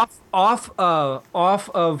 Yeah, he did. Off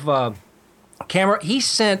of camera, he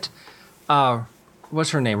sent. What's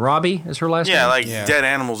her name? Robbie is her last name. Yeah, dead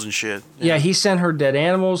animals and shit. Yeah, he sent her dead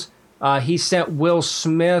animals. He sent Will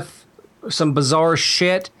Smith some bizarre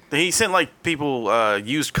shit. He sent people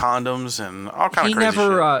used condoms and all kind of crazy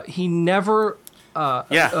shit. He never.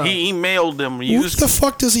 He mailed them used. What the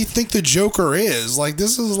fuck does he think the Joker is?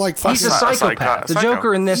 This is fucking. He's a psychopath. The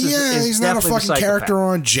Joker in this is he's not a fucking character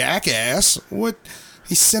on on Jackass. What?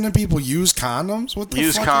 He's sending people used condoms. What the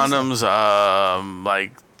used fuck condoms?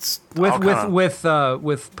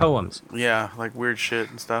 With poems. Yeah, weird shit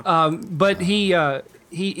and stuff. But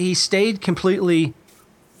he stayed completely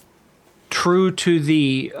true to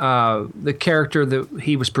the character that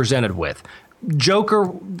he was presented with.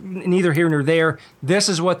 Joker, neither here nor there. This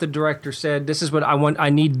is what the director said. This is what I want.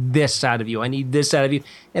 I need this out of you. I need this out of you.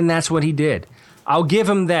 And that's what he did. I'll give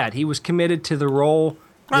him that. He was committed to the role.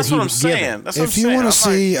 That's what I'm saying. If you want to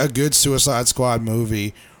see a good Suicide Squad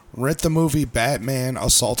movie, rent the movie Batman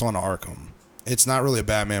Assault on Arkham. It's not really a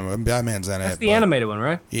Batman movie. Batman's in it. That's the animated one,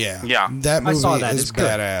 right? Yeah. Yeah. That movie is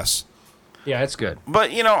badass. Yeah, it's good.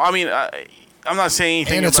 But, I'm not saying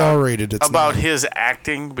anything and it's R-rated. About his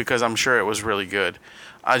acting because I'm sure it was really good.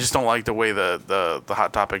 I just don't like the way the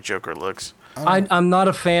Hot Topic Joker looks. I'm not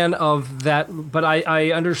a fan of that, but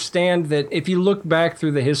I understand that if you look back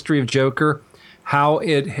through the history of Joker, how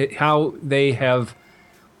they have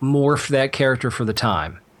morphed that character for the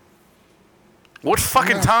time. What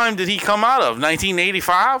fucking time did he come out of?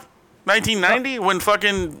 1985? 1990? When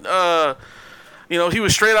fucking... he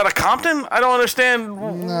was straight out of Compton. I don't understand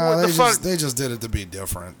what the fuck. They just did it to be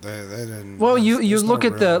different. They didn't. Well, you look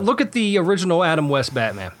at the original Adam West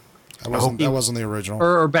Batman. That wasn't the original.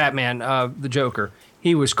 Or Batman, the Joker.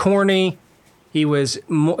 He was corny. He was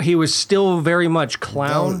still very much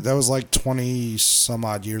clown. That was 20 some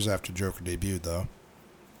odd years after Joker debuted, though.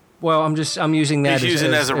 Well, I'm using that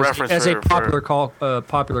as a reference as a popular cult,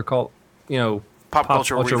 pop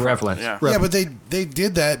culture reference. Yeah, but they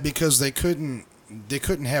did that because they couldn't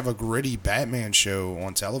have a gritty Batman show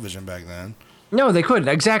on television back then. No, they couldn't.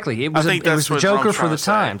 Exactly. It was the Joker for the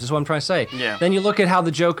times. That's what I'm trying to say. Yeah. Then you look at how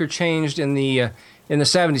the Joker changed in the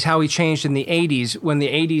 70s, how he changed in the 80s. When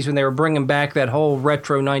they were bringing back that whole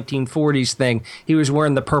retro 1940s thing, he was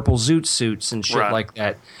wearing the purple zoot suits and shit like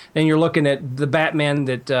that. Then you're looking at the Batman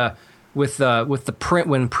that with the print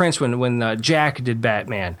when Jack did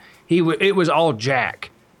Batman. It was all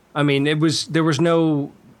Jack. I mean, he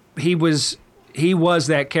was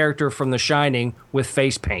that character from The Shining with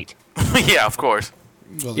face paint. Yeah, of course.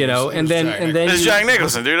 Well, and then it's Jack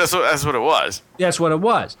Nicholson, dude. That's what it was. That's what it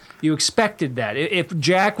was. You expected that. If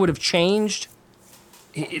Jack would have changed,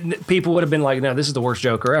 people would have been like, "No, this is the worst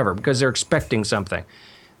Joker ever," because they're expecting something.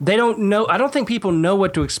 They don't know. I don't think people know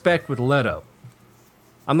what to expect with Leto.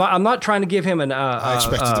 I'm not trying to give him an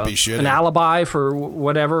alibi for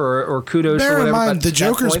whatever or kudos. Bear for whatever. in mind, the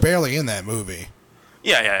Joker's barely in that movie.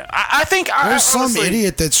 Yeah. I think there's some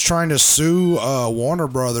idiot that's trying to sue Warner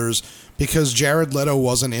Brothers because Jared Leto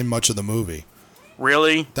wasn't in much of the movie.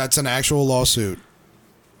 Really? That's an actual lawsuit.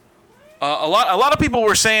 A lot of people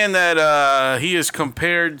were saying that he is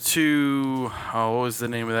compared to what was the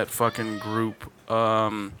name of that fucking group?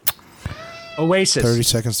 Oasis. 30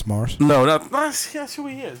 Seconds to Mars. No, that's who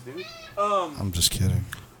he is, dude. I'm just kidding.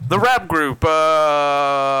 The rap group.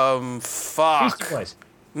 Fuck. Beastie Boys.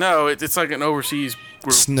 No, it's like an overseas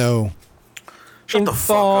group. Snow. Shut the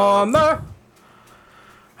fuck up.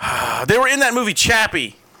 They were in that movie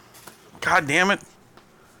Chappie. God damn it.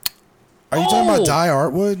 Are you talking about Die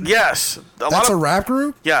Artwood? Yes. That's a rap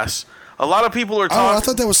group? Yes. A lot of people are talking. Oh, I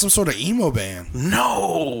thought that was some sort of emo band.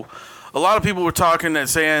 No. A lot of people were talking and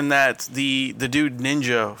saying that the dude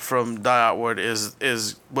Ninja from Die Artwood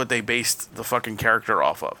is what they based the fucking character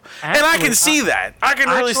off of. And I can see that. I can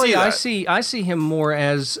really see that. I see him more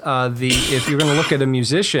as if you're going to look at a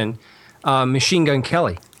musician, Machine Gun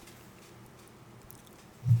Kelly.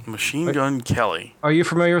 Machine Gun Kelly. Are you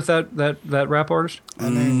familiar with that rap artist?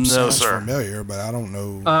 No, sounds sir. familiar, but I don't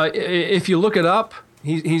know. If you look it up,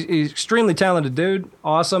 he's extremely talented dude,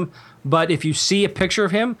 awesome. But if you see a picture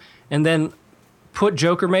of him and then put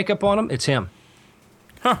Joker makeup on him, it's him.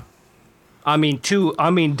 Huh. I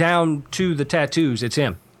mean down to the tattoos, it's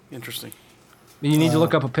him. Interesting. You need to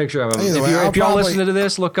look up a picture of him. If y'all listen to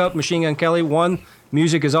this, look up Machine Gun Kelly. 1,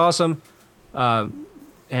 music is awesome.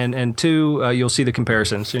 And 2, you'll see the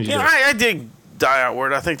comparison as soon as you do it. I dig Die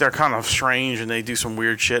Outward. I think they're kind of strange and they do some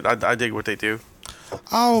weird shit. I dig what they do.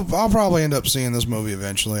 I'll probably end up seeing this movie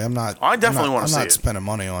eventually. I definitely want to see it. I'm not spending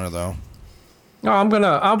money on it though. No,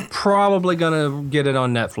 I'm probably gonna get it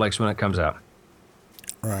on Netflix when it comes out.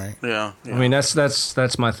 Right. Yeah. I mean that's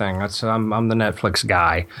my thing. I'm the Netflix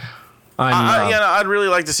guy. I'd really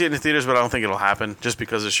like to see it in the theaters, but I don't think it'll happen just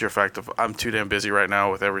because of the sheer fact of I'm too damn busy right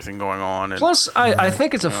now with everything going on. And, plus, I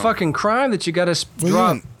think it's a fucking crime that you got to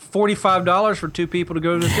drop $45 for 2 people to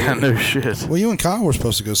go to the theater. no shit. Well, you and Kyle were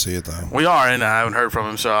supposed to go see it though. We are, and I haven't heard from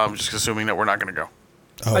him, so I'm just assuming that we're not going to go.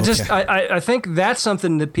 Oh, I think that's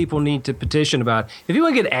something that people need to petition about. If you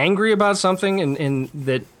want to get angry about something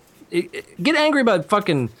and get angry about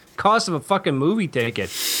fucking cost of a fucking movie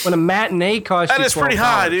ticket when a matinee costs That you is pretty $12.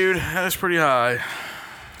 high, dude. That is pretty high.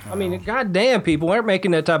 I mean, goddamn, people aren't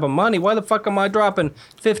making that type of money. Why the fuck am I dropping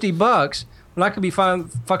 $50 when I could be buying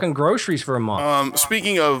fucking groceries for a month?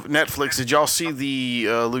 Speaking of Netflix, did y'all see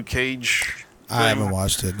the Luke Cage thing? I haven't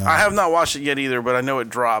watched it. No. I have not watched it yet either, but I know it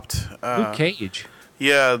dropped. Luke Cage.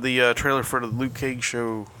 Yeah, the trailer for the Luke Cage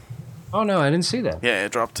show. Oh no, I didn't see that. Yeah,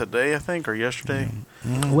 it dropped today, I think, or yesterday.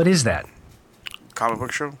 What is that? Comic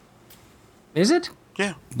book show. Is it?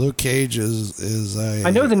 Yeah. Luke Cage is a. I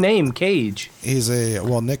know the name Cage. He's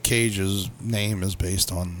Nick Cage's name is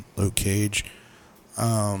based on Luke Cage.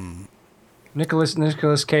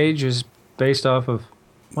 Nicolas Cage is based off of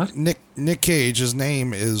what? Nick Cage. His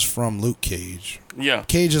name is from Luke Cage. Yeah.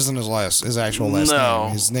 Cage isn't his actual last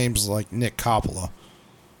name. His name's like Nick Coppola.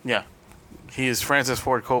 Yeah. He is Francis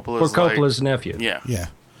Ford Coppola's. Coppola's nephew. Yeah. Yeah.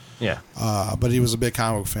 Yeah. But he was a big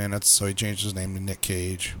comic book fan, so he changed his name to Nick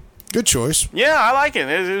Cage. Good choice. Yeah, I like it.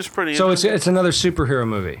 It was pretty. So it's another superhero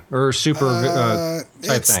movie or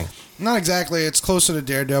type thing. Not exactly. It's closer to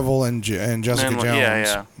Daredevil and Jessica Jones.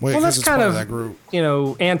 Yeah. Well, that's kind of that group.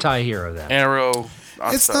 Anti-hero then. Arrow.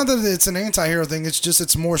 It's not that it's an anti-hero thing. It's just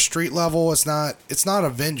it's more street level. It's not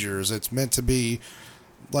Avengers. It's meant to be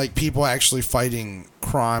like people actually fighting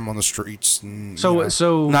crime on the streets. And,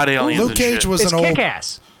 so not aliens. Luke Cage was it's an old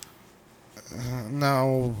Kick-Ass.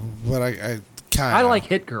 No, but I kind of. I like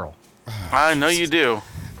Hit Girl. I know you do.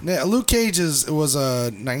 Yeah, Luke Cage was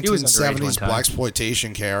a 1970s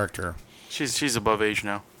blaxploitation character. She's above age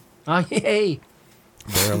now. Oh, yay.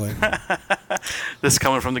 Barely. This is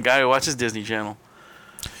coming from the guy who watches Disney Channel.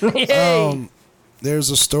 Yay. There's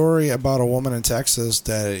a story about a woman in Texas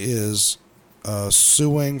that is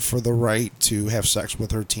suing for the right to have sex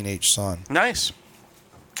with her teenage son. Nice.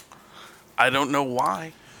 I don't know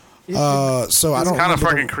why. So I don't. Kind of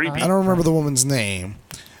fucking creepy. I don't remember the woman's name,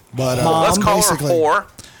 but let's call her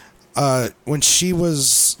whore. When she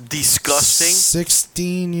was disgusting,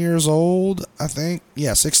 16 years old, I think.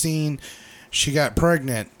 Yeah, 16. She got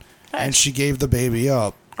pregnant, and she gave the baby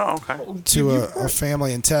up. Oh, okay. To a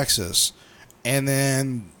family in Texas, and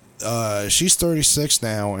then she's 36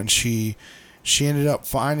 now, and she ended up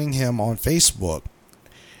finding him on Facebook,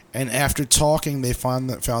 and after talking, they found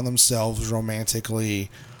themselves romantically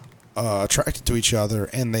attracted to each other,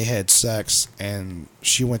 and they had sex, and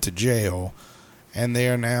she went to jail, and they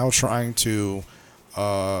are now trying to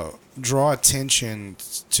draw attention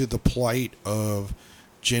to the plight of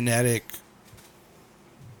genetic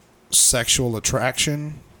sexual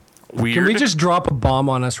attraction. Weird. Can we just drop a bomb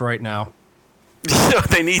on us right now?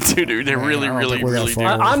 They need to, dude. They really do.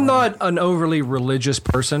 I'm not an overly religious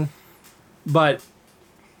person, but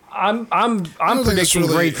I'm predicting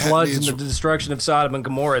great floods and the destruction of Sodom and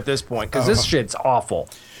Gomorrah at this point because this shit's awful.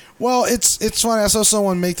 Well, it's funny. I saw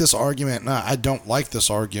someone make this argument, and I don't like this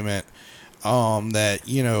argument. That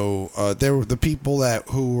there were the people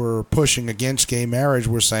who were pushing against gay marriage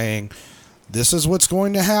were saying this is what's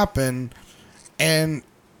going to happen, and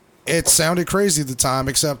it sounded crazy at the time,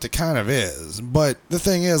 except it kind of is. But the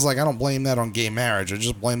thing is, like, I don't blame that on gay marriage. I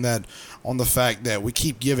just blame that on the fact that we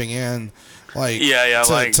keep giving in,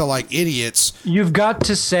 to idiots. You've got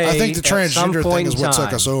to say, I think the transgender thing is what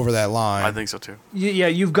took us over that line. I think so too. Yeah,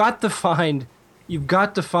 you've got to find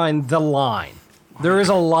the line. There is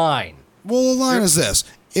a line. Well, the line is this: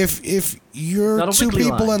 if you're two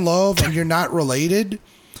people in love and you're not related,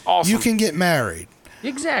 awesome. You can get married.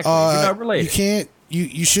 Exactly, you're not related. You can't.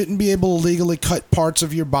 You shouldn't be able to legally cut parts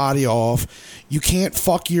of your body off. You can't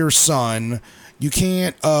fuck your son. You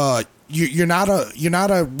can't. You're not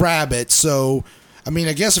a rabbit. So, I mean,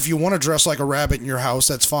 I guess if you want to dress like a rabbit in your house,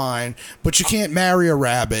 that's fine. But you can't marry a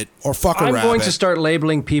rabbit or fuck a rabbit. I'm going to start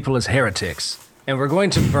labeling people as heretics, and we're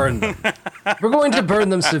going to burn them. We're going to burn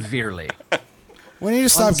them severely. We need to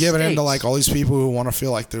stop giving in to like all these people who want to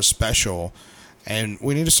feel like they're special. And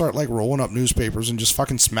we need to start like rolling up newspapers and just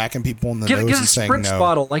fucking smacking people in the nose and saying no. Get a spritz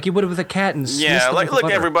bottle like you would with a cat and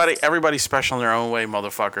look, everybody's special in their own way,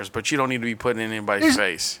 motherfuckers. But you don't need to be putting it in anybody's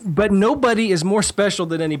face. But nobody is more special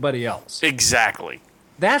than anybody else. Exactly.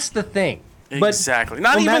 That's the thing. Exactly.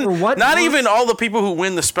 Not even all the people who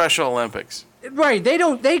win the Special Olympics. Right. They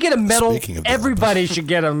get a medal. Everybody should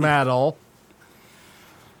get a medal.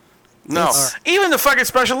 No. Even the fucking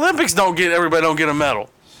Special Olympics everybody don't get a medal.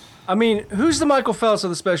 I mean, who's the Michael Phelps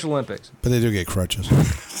of the Special Olympics? But they do get crutches.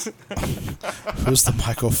 Who's the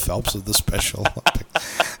Michael Phelps of the Special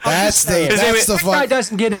Olympics? That guy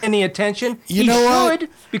doesn't get any attention. You know what?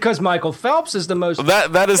 Because Michael Phelps is the most.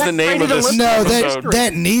 That is the name of this episode.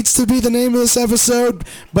 That needs to be the name of this episode,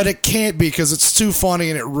 but it can't be because it's too funny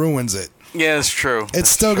and it ruins it. Yeah, it's true. It's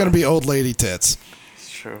still going to be old lady tits.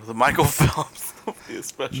 It's true. The Michael Phelps.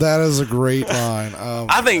 That is a great line.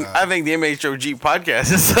 I think the MHOG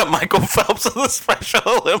podcast is the Michael Phelps of the Special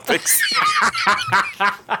Olympics.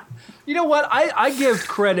 You know what? I give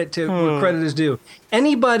credit to where credit is due.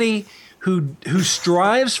 Anybody who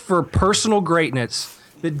strives for personal greatness,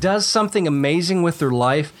 that does something amazing with their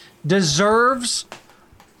life, deserves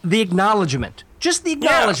the acknowledgement. Just the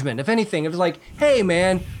acknowledgement, if anything. It was like, hey,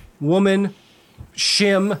 man, woman,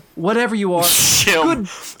 shim, whatever you are. Shim.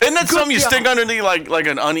 Isn't that something you stick underneath like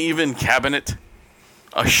an uneven cabinet?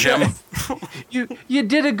 A shim. You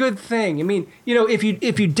did a good thing. I mean,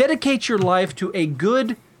 if you dedicate your life to a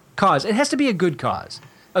good cause, it has to be a good cause.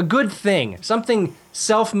 A good thing. Something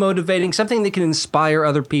self-motivating, something that can inspire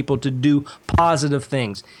other people to do positive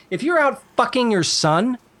things. If you're out fucking your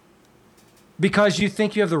son because you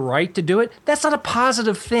think you have the right to do it, that's not a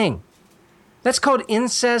positive thing. That's called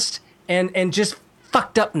incest and just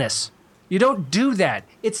fucked upness. You don't do that.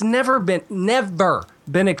 It's never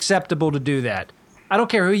been acceptable to do that. I don't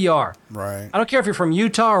care who you are. Right. I don't care if you're from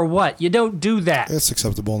Utah or what. You don't do that. It's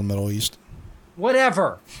acceptable in the Middle East.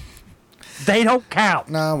 Whatever. They don't count.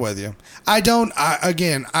 No, I'm with you. I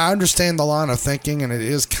understand the line of thinking, and it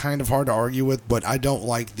is kind of hard to argue with, but I don't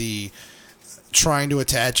like the trying to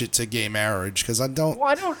attach it to gay marriage because I don't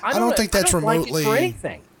think that's remotely. Like it for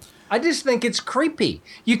anything. I just think it's creepy.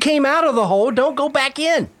 You came out of the hole, don't go back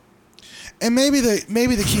in. And maybe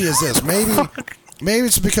the key is this. Maybe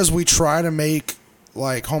it's because we try to make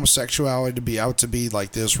like homosexuality to be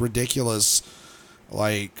like this ridiculous,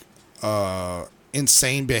 like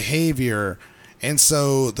insane behavior, and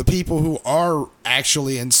so the people who are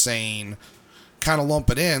actually insane kind of lump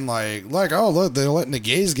it in like oh look, they're letting the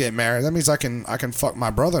gays get married. That means I can fuck my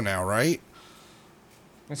brother now, right?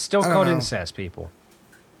 It's still called incest, people.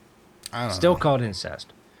 Still called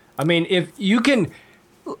incest. I mean,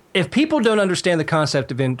 if people don't understand the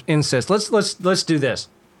concept of incest, let's do this.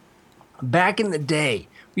 Back in the day,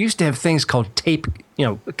 we used to have things called tape,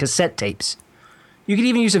 cassette tapes. You could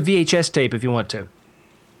even use a VHS tape if you want to.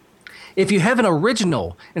 If you have an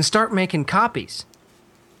original and start making copies,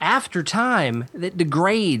 after time, it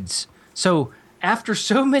degrades. So after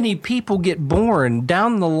so many people get born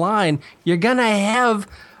down the line, you're going to have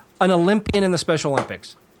an Olympian in the Special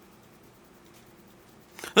Olympics.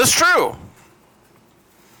 That's true.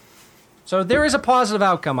 So there is a positive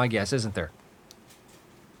outcome, I guess, isn't there?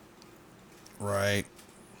 Right.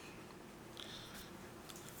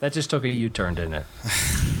 That just took a U-turn, didn't it?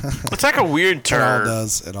 It's like a weird turn.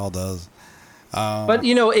 It all does. But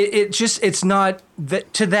it's not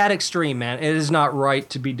to that extreme, man. It is not right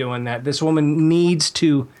to be doing that. This woman needs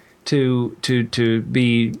to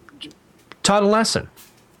be taught a lesson.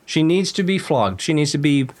 She needs to be flogged. She needs to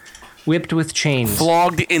be whipped with chains.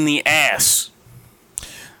 Flogged in the ass.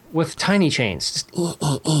 with tiny chains.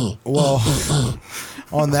 Well,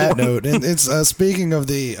 on that note, and it's speaking of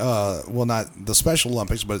the not the Special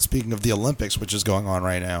Olympics, but speaking of the Olympics, which is going on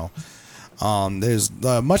right now. There's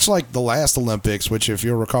much like the last Olympics, which if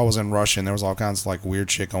you'll recall was in Russia, and there was all kinds of like weird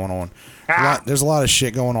shit going on. There's a lot of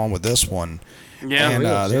shit going on with this one. Yeah, and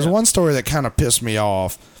there's one story that kind of pissed me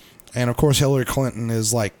off. And of course, Hillary Clinton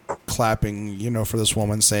is like clapping, for this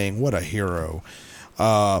woman, saying, "What a hero."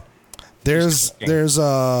 There's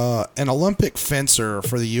an Olympic fencer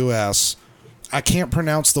for the U.S. I can't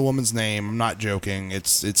pronounce the woman's name. I'm not joking.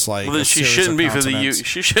 It's like well, then she shouldn't be for the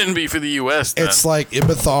she shouldn't be for the U.S. Then. It's like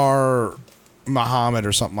Ibithar Muhammad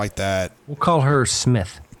or something like that. We'll call her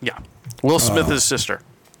Smith. Yeah, Will Smith is sister.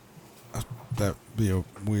 That'd be a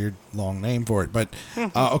weird long name for it, but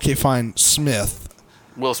okay, fine. Smith.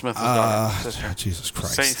 Will Smith is sister. Jesus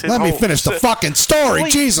Christ. Let me finish the fucking story.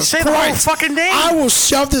 Jesus Christ. The whole fucking name. I will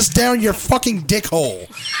shove this down your fucking dick hole.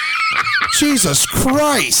 Jesus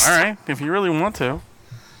Christ. All right, if you really want to.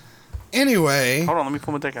 Anyway. Hold on, let me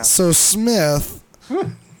pull my dick out. So Smith,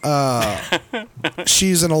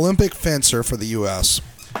 she's an Olympic fencer for the U.S.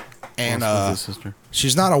 And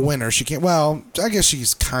she's not a winner. She can't. Well, I guess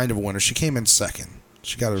she's kind of a winner. She came in second.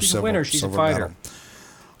 She got her she's a winner. She's a fighter.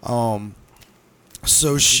 Medal.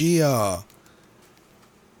 So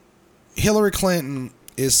Hillary Clinton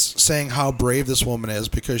is saying how brave this woman is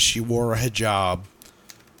because she wore a hijab.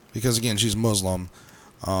 Because again, she's Muslim.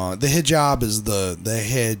 The hijab is the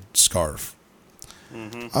head scarf,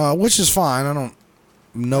 which is fine. I don't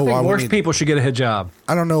know why. Worse people should get a hijab.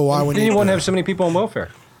 I don't know why we need. You wouldn't have so many people on welfare.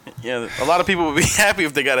 Yeah, a lot of people would be happy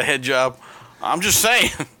if they got a head job. I'm just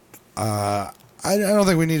saying. I don't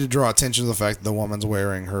think we need to draw attention to the fact that the woman's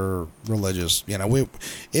wearing her religious.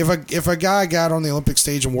 If a guy got on the Olympic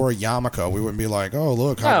stage and wore a yarmulke, we wouldn't be like, "Oh,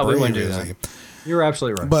 look how brave he is." You're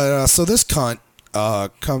absolutely right. But so this cunt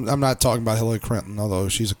I'm not talking about Hillary Clinton, although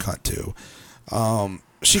she's a cunt too.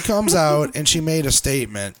 She comes out and she made a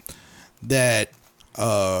statement that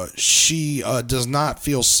she does not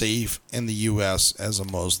feel safe in the U.S. as a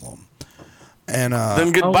Muslim. And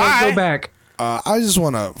then goodbye. Go back. I just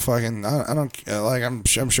want to fucking. I don't like. I'm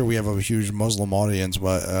sure we have a huge Muslim audience,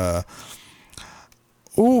 but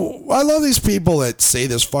I love these people that say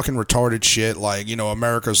this fucking retarded shit. Like,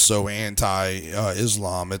 America's so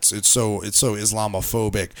anti-Islam. It's so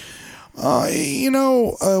Islamophobic.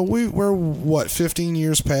 We're what 15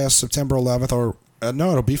 years past September 11th, or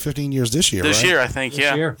no, it'll be 15 years this year. This right? year, I think.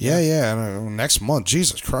 This year. Yeah. Next month.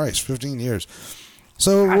 Jesus Christ, 15 years.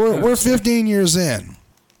 So we're 15 years in.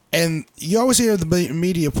 And you always hear the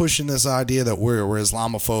media pushing this idea that we're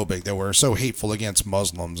Islamophobic, that we're so hateful against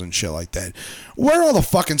Muslims and shit like that. Where are the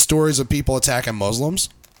fucking stories of people attacking Muslims?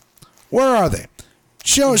 Where are they?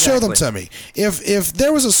 Show them to me. If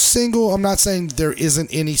there was a single, I'm not saying there isn't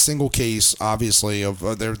any single case, obviously, of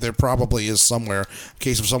there probably is somewhere a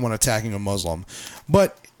case of someone attacking a Muslim.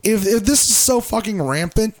 But if this is so fucking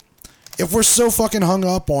rampant, if we're so fucking hung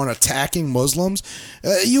up on attacking Muslims,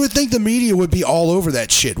 you would think the media would be all over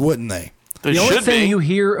that shit, wouldn't they? The only thing you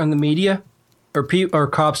hear on the media are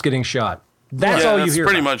cops getting shot. That's all you hear.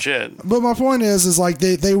 That's pretty much it. But my point is like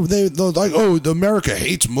they're like, oh, America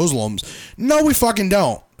hates Muslims. No, we fucking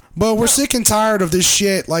don't. But we're sick and tired of this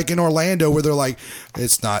shit, like in Orlando, where they're like,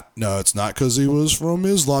 it's not because he was from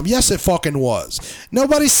Islam. Yes, it fucking was.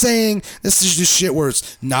 Nobody's saying this is just shit where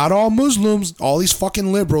it's not all Muslims, all these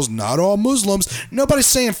fucking liberals, not all Muslims. Nobody's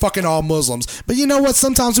saying fucking all Muslims. But you know what?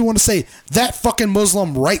 Sometimes we want to say that fucking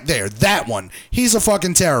Muslim right there, that one. He's a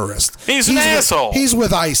fucking terrorist. He's an asshole. He's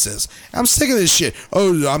with ISIS. I'm sick of this shit.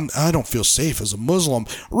 Oh, I don't feel safe as a Muslim.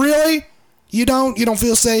 Really? You don't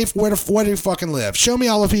feel safe? Where do you fucking live? Show me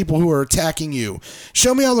all the people who are attacking you.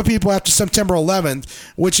 Show me all the people after September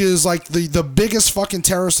 11th, which is like the biggest fucking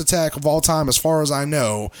terrorist attack of all time, as far as I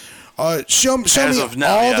know. Show me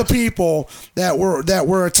the people that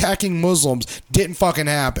were attacking Muslims didn't fucking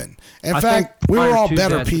happen. In fact, we were all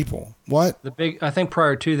better people. What? I think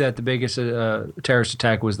prior to that, the biggest terrorist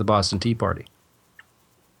attack was the Boston Tea Party.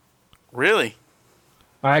 Really?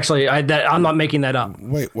 Actually, I'm not making that up.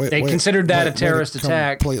 Wait. They considered that a terrorist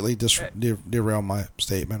attack. Completely derail my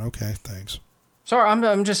statement. Okay, thanks. Sorry,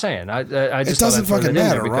 I'm just saying. I just it doesn't fucking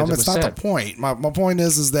matter, Rum. It's not said. the point. My point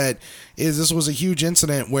is that this was a huge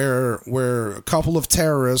incident where a couple of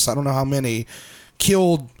terrorists, I don't know how many,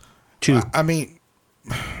 killed 2. I mean,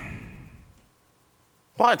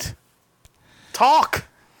 what? Talk.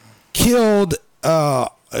 Killed.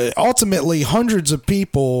 Ultimately hundreds of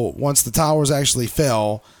people once the towers actually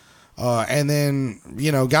fell, and then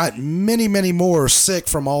got many more sick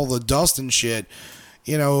from all the dust and shit.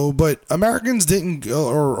 But Americans didn't go,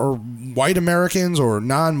 or white Americans or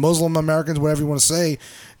non-Muslim Americans, whatever you want to say,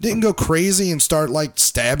 didn't go crazy and start like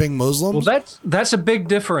stabbing Muslims. Well, that's a big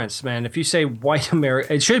difference, man. If you say white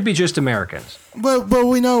America, it should be just Americans. But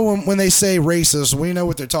we know when they say racist, we know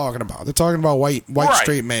what they're talking about. They're talking about white right.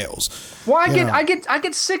 straight males. Well, I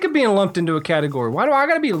get sick of being lumped into a category. Why do I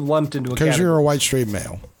got to be lumped into a category? Because you're a white straight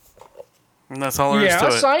male. And that's all there is to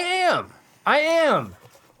it. Yes, I am.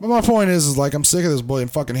 But my point is like I'm sick of this boy and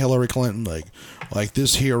fucking Hillary Clinton, like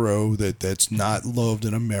this hero that's not loved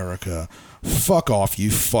in America. Fuck off, you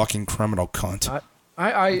fucking criminal cunt.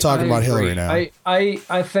 I'm talking about Hillary now.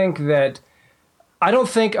 I think that I don't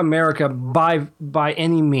think America by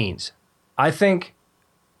any means. I think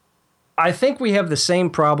we have the same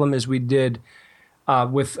problem as we did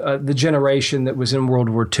with the generation that was in World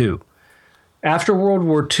War II. After World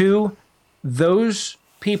War II, those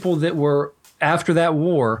people that were after that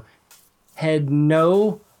war had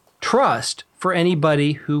no trust for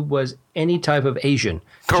anybody who was any type of Asian.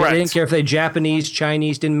 Correct. So they didn't care if they Japanese,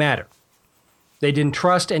 Chinese, didn't matter. They didn't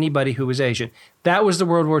trust anybody who was Asian. That was the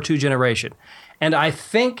World War II generation. And I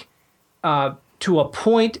think to a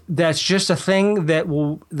point that's just a thing that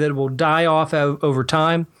will die off over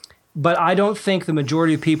time. But I don't think the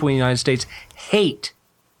majority of people in the United States hate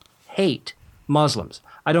Muslims.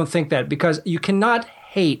 I don't think that, because you cannot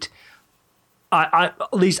hate.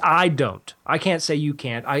 At least I don't. I can't say you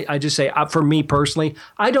can't. I just say, for me personally,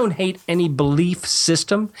 I don't hate any belief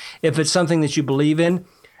system if it's something that you believe in,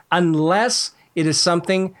 unless it is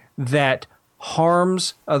something that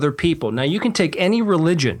harms other people. Now, you can take any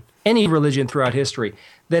religion throughout history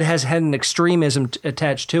that has had an extremism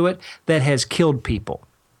attached to it that has killed people.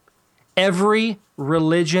 Every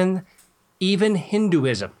religion, even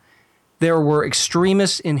Hinduism, there were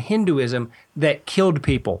extremists in Hinduism that killed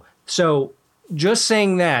people. So just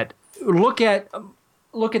saying that, look at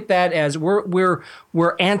that as we're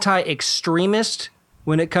anti-extremist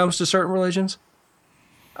when it comes to certain religions.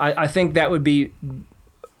 I think that would be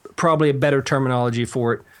probably a better terminology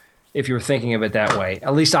for it if you were thinking of it that way.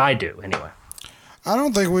 At least I do, anyway. I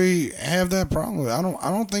don't think we have that problem. I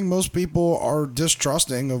don't think most people are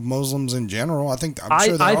distrusting of Muslims in general. I'm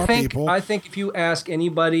sure there are people. I think if you ask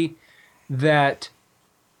anybody that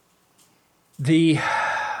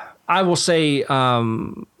I will say,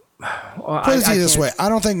 put it this way: I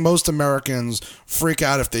don't think most Americans freak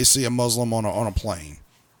out if they see a Muslim on a plane.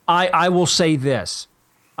 I will say this: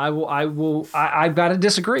 I've got to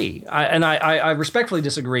disagree, I respectfully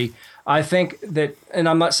disagree. I think that, and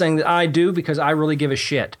I'm not saying that I do, because I really give a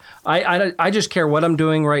shit. I just care what I'm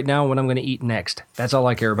doing right now and what I'm going to eat next. That's all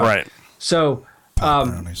I care about. Right. So,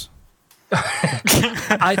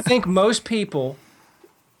 I think most people,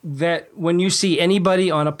 that when you see anybody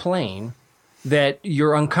on a plane that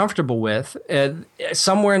you're uncomfortable with,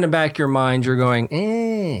 somewhere in the back of your mind, you're going,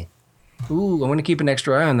 ooh, I want to keep an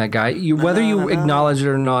extra eye on that guy. Whether you acknowledge it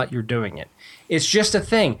or not, you're doing it. It's just a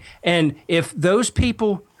thing. And if those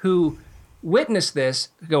people who witness this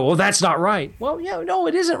go, well, that's not right. Well, yeah, no,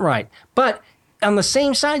 it isn't right. But on the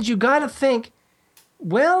same side, you got to think,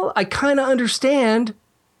 well, I kind of understand.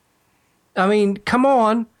 I mean, come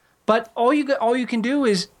on. But all you can do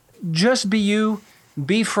is just be you,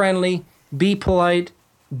 be friendly, be polite,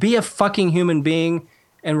 be a fucking human being,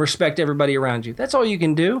 and respect everybody around you. That's all you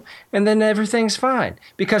can do, and then everything's fine.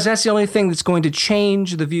 Because that's the only thing that's going to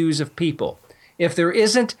change the views of people. If there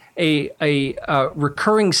isn't a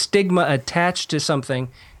recurring stigma attached to something,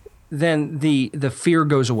 then the fear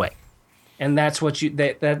goes away. And that's what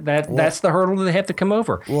that's the hurdle that they have to come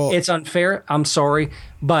over. Well, it's unfair. I'm sorry,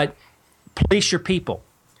 but police your people.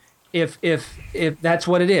 If that's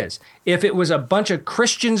what it is. If it was a bunch of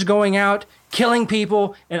Christians going out killing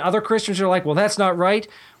people and other Christians are like, well, that's not right,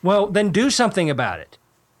 well, then do something about it.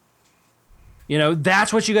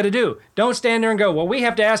 That's what you got to do. Don't stand there and go, well, we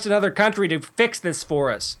have to ask another country to fix this for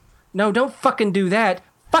us. No, don't fucking do that.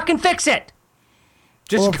 Fucking fix it.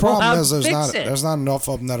 Just the problem is there's not enough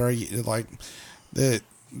of them that are like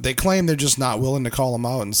they claim they're just not willing to call them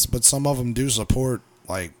out, but some of them do support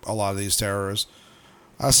like a lot of these terrorists.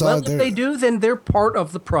 If they do, then they're part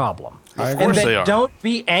of the problem. Of course they are. Don't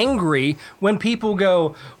be angry when people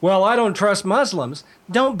go, well, I don't trust Muslims.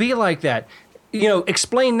 Don't be like that.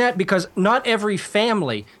 Explain that, because not every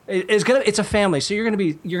family it's a family. So you're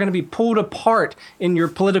gonna be pulled apart in your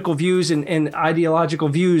political views and ideological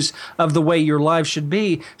views of the way your life should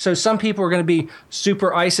be. So some people are going to be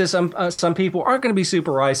super ISIS. Some people aren't going to be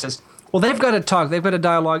super ISIS. Well, they've got to talk. They've got to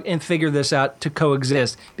dialogue and figure this out to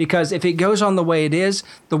coexist. Because if it goes on the way it is,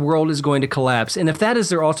 the world is going to collapse. And if that is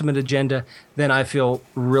their ultimate agenda, then I feel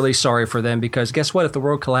really sorry for them. Because guess what? If the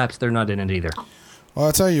world collapsed, they're not in it either. Well,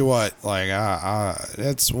 I'll tell you what, like,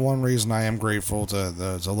 that's one reason I am grateful to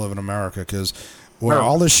live in America, because where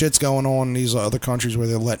all this shit's going on in these other countries where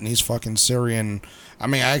they're letting these fucking Syrian... I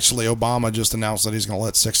mean, actually, Obama just announced that he's going to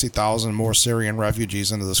let 60,000 more Syrian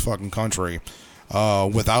refugees into this fucking country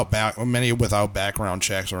many without background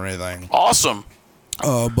checks or anything. Awesome.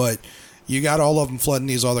 But you got all of them flooding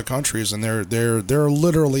these other countries, and there are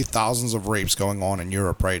literally thousands of rapes going on in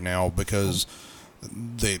Europe right now because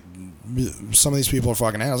some of these people are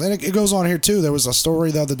fucking assholes. And it goes on here too. There was a story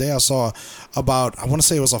the other day I saw about, I want to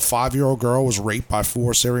say it was a 5-year-old girl was raped by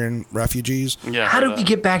 4 Syrian refugees. Yeah. How did we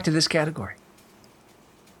get back to this category?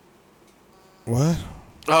 What?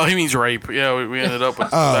 Oh, he means rape. Yeah, we ended up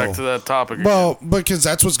with back to that topic again. Well, because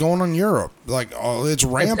that's what's going on in Europe. Like, it's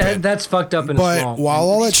rampant. That's fucked up and it's wrong. While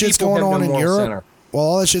all that shit's going on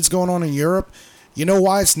in Europe, you know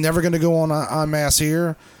why it's never going to go on en masse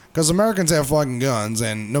here? Because Americans have fucking guns,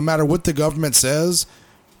 and no matter what the government says,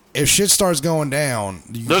 if shit starts going down,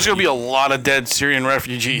 there's going to be a lot of dead Syrian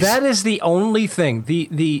refugees. That is the only thing.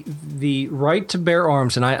 The right to bear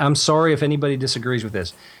arms, and I'm sorry if anybody disagrees with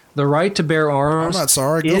this. The right to bear arms. I'm not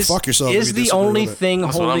sorry. Go fuck yourself. Is the only thing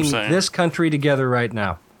holding this country together right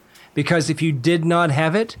now. Because if you did not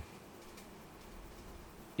have it,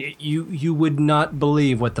 you would not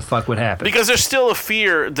believe what the fuck would happen. Because there's still a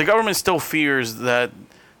fear. The government still fears that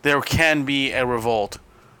there can be a revolt.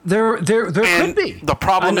 There could be. The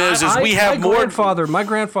problem is we have more. My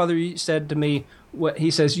grandfather said to me,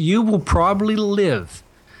 he says, you will probably live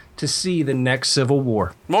to see the next Civil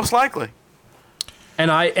War. Most likely. And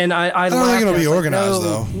I don't think it'll be organized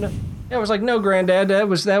though. No. I was like, no, Granddad, that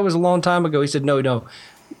was a long time ago. He said, no.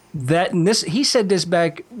 He said this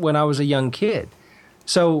back when I was a young kid.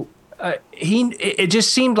 So it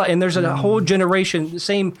just seemed like, and there's a whole generation, the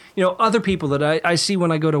same, other people that I see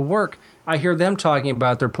when I go to work, I hear them talking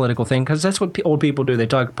about their political thing because that's what old people do. They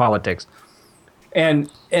talk politics. And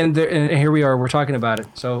here we are, we're talking about it.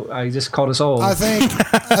 So I just called us old. I think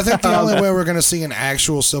the only way we're going to see an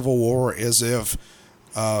actual civil war is if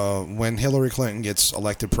when Hillary Clinton gets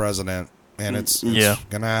elected president, and it's going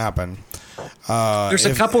to happen. There's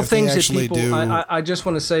a couple things that people do. I just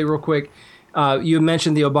want to say real quick. You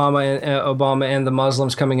mentioned the Obama and the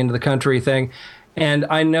Muslims coming into the country thing. And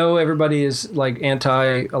I know everybody is like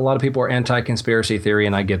a lot of people are anti-conspiracy theory,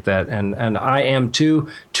 and I get that. And I am too,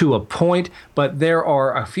 to a point. But there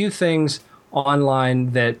are a few things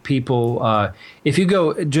online that people, if you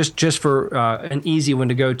go, just for an easy one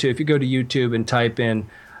to go to, if you go to YouTube and type in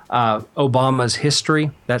Obama's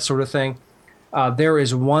history, that sort of thing, there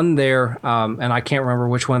is one there, and I can't remember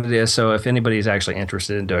which one it is. So if anybody is actually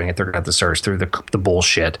interested in doing it, they're going to have to search through the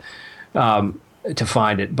bullshit to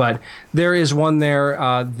find it. But there is one there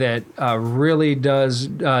that really does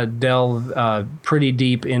delve pretty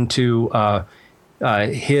deep into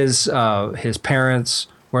his parents,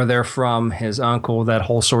 where they're from, his uncle, that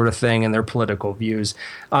whole sort of thing, and their political views.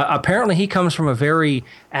 Apparently, he comes from a very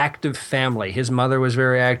active family. His mother was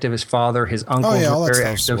very active. His father, his uncle, all were very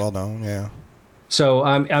that active. Well known, yeah. So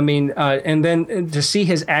and then to see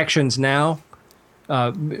his actions now,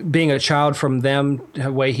 being a child from them,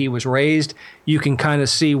 the way he was raised, you can kind of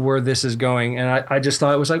see where this is going. And I just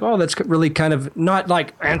thought it was like, oh, that's really kind of not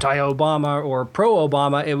like anti-Obama or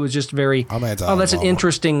pro-Obama. It was just very, that's an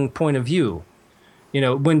interesting point of view,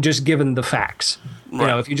 when just given the facts.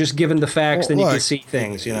 Right. If you're just given the facts, then you can see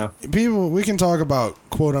things, People, we can talk about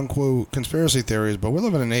quote-unquote conspiracy theories, but we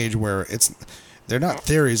live in an age where they're not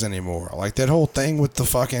theories anymore. Like that whole thing with the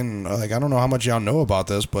fucking, I don't know how much y'all know about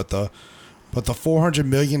this, but the $400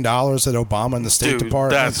 million that Obama and the State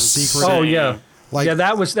Department that's secret. Oh yeah,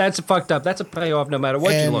 that's fucked up. That's a payoff no matter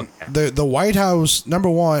what you look at. The White House, number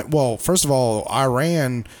one. Well, first of all,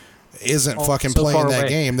 Iran isn't fucking playing that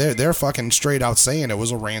game. They're fucking straight out saying it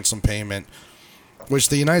was a ransom payment, which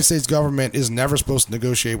the United States government is never supposed to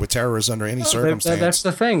negotiate with terrorists under any circumstance. That's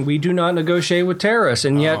the thing. We do not negotiate with terrorists,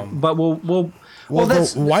 and yet, but we'll. Well, the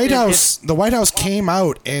White House came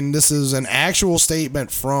out, and this is an actual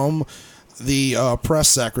statement from the press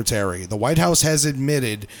secretary. The White House has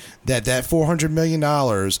admitted that $400 million,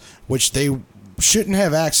 which they shouldn't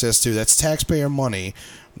have access to, that's taxpayer money,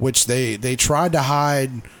 which they tried to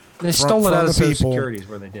hide. They stole it out of Social Securities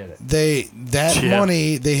where they did it.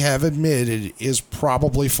 Money, they have admitted, is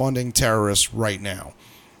probably funding terrorists right now.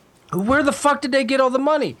 Where the fuck did they get all the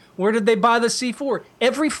money? Where did they buy the C4?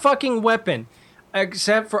 Every fucking weapon.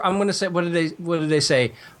 Except for, I'm going to say, what did they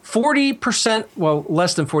say? 40%, well,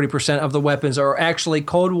 less than 40% of the weapons are actually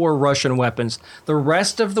Cold War Russian weapons. The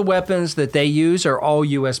rest of the weapons that they use are all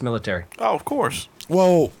U.S. military. Oh, of course.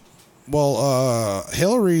 Well,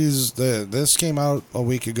 Hillary's, this came out a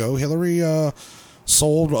week ago. Hillary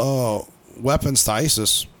sold weapons to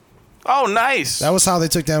ISIS. Oh, nice. That was how they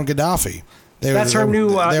took down Gaddafi. That's her new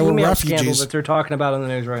email scandal refugees. that they're talking about in the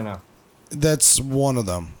news right now. That's one of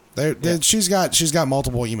them. She's got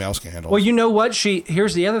multiple email scandals. Well, you know what?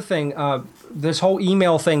 Here's the other thing. This whole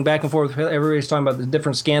email thing back and forth. Everybody's talking about the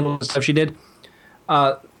different scandals and stuff she did.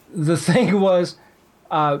 The thing was,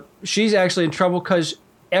 she's actually in trouble because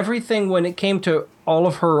everything when it came to all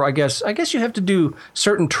of her, I guess you have to do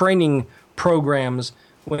certain training programs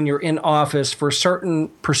when you're in office for certain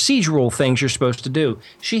procedural things you're supposed to do.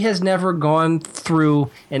 She has never gone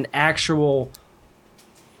through an actual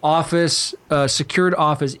office, secured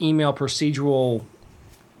office email procedural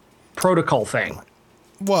protocol thing.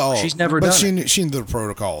 Well, she's never done it. She knew the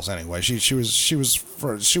protocols anyway. She was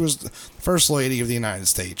the first lady of the United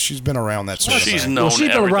States. She's been around that sort of thing. She's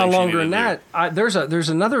been around longer than that. There's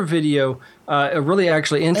another video, a really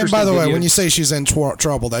actually interesting. And by the way, video. when you say she's in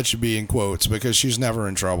trouble, that should be in quotes because she's never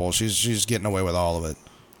in trouble. She's getting away with all of it.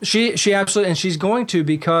 She absolutely, and she's going to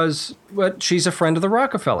because she's a friend of the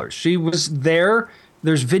Rockefellers. She was there.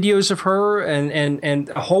 There's videos of her and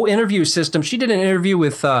a whole interview system. She did an interview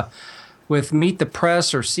with Meet the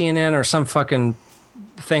Press or CNN or some fucking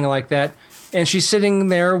thing like that. And she's sitting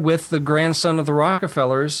there with the grandson of the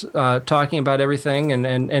Rockefellers talking about everything.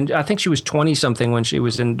 And I think she was 20-something when she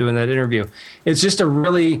was doing that interview. It's just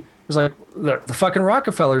it's like the fucking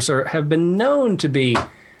Rockefellers have been known to be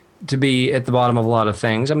at the bottom of a lot of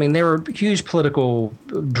things. I mean, they were huge political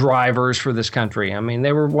drivers for this country. I mean,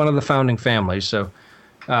 they were one of the founding families. So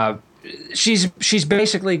she's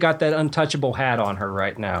basically got that untouchable hat on her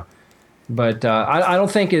right now. But I don't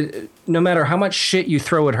think no matter how much shit you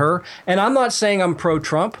throw at her, and I'm not saying I'm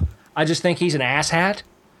pro-Trump. I just think he's an asshat.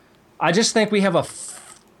 I just think we have a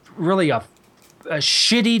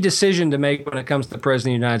shitty decision to make when it comes to the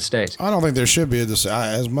President of the United States. I don't think there should be a decision.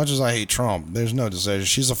 As much as I hate Trump, there's no decision.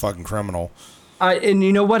 She's a fucking criminal. And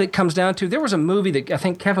you know what it comes down to? There was a movie that I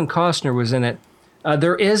think Kevin Costner was in it.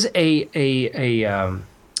 There is a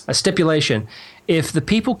stipulation. If the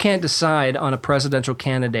people can't decide on a presidential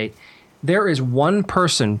candidate, there is one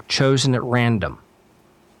person chosen at random.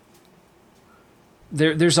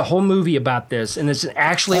 There's a whole movie about this, and it's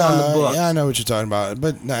actually on the books. Yeah, I know what you're talking about,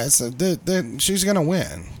 but no, she's going to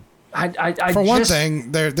win. For one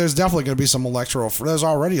thing, there's definitely going to be some there's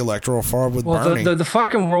already electoral fraud with Bernie. The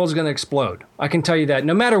fucking world's going to explode. I can tell you that.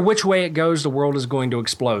 No matter which way it goes, the world is going to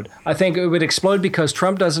explode. I think it would explode because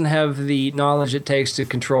Trump doesn't have the knowledge it takes to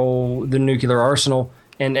control the nuclear arsenal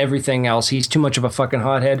and everything else. He's too much of a fucking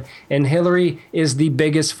hothead. And Hillary is the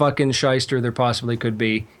biggest fucking shyster there possibly could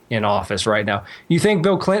be in office right now. You think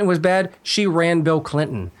Bill Clinton was bad? She ran Bill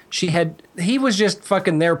Clinton. He was just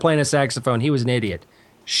fucking there playing a saxophone. He was an idiot.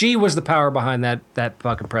 She was the power behind that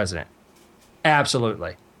fucking president.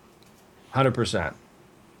 Absolutely. 100%.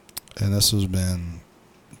 And this has been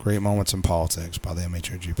Great Moments in Politics by the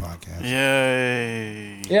MHOG podcast.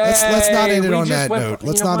 Yay. Let's not end it on that note.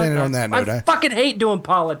 Let's not end it on that note. I fucking hate doing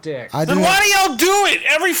politics. Then why do y'all do it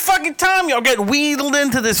every fucking time? Y'all get wheedled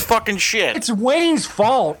into this fucking shit. It's Wayne's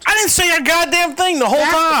fault. I didn't say a goddamn thing the whole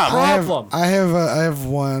time. Problem. I have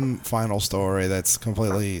one final story that's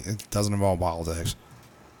it doesn't involve politics.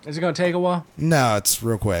 Is it going to take a while? No, it's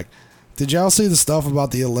real quick. Did y'all see the stuff about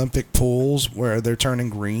the Olympic pools where they're turning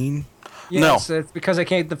green? Yes, no. It's because I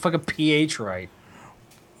can't get the fucking pH right.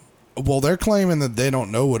 Well, they're claiming that they don't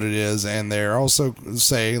know what it is, and they're also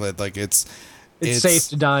saying that like it's safe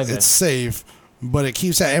to dive in. It's safe, but it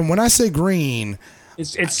keeps. And when I say green,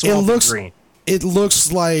 it looks green. It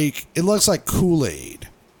looks like Kool-Aid.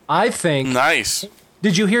 I think nice.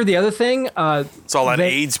 Did you hear the other thing? It's all that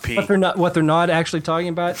AIDS pee. What they're not actually talking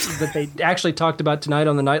about that they actually talked about tonight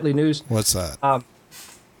on the nightly news. What's that?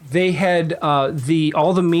 They had all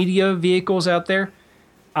the media vehicles out there.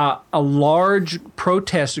 A large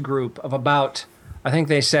protest group of about, I think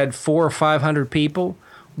they said 400 or 500 people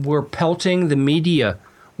were pelting the media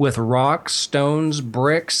with rocks, stones,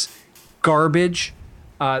 bricks, garbage.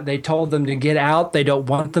 They told them to get out. They don't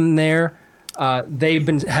want them there. They've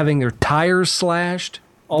been having their tires slashed.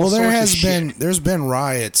 There's been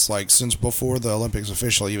riots like since before the Olympics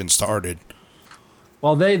officially even started.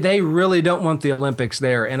 Well, they really don't want the Olympics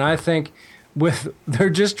there, and I think they're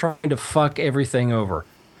just trying to fuck everything over.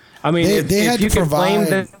 I mean, if you can blame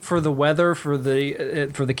them for the weather, for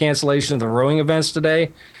the cancellation of the rowing events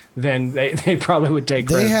today, then they probably would take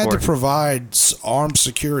credit for it. They had to provide armed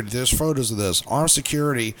security. There's photos of this armed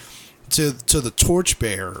security to the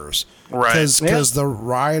torchbearers. Right. Because the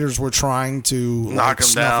rioters were trying to knock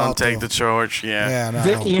them down, take the torch. Yeah.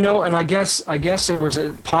 No. And I guess there was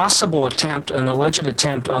a possible attempt, an alleged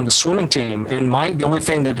attempt on the swimming team. And the only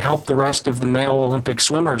thing that helped the rest of the male Olympic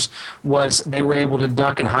swimmers was they were able to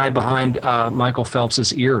duck and hide behind Michael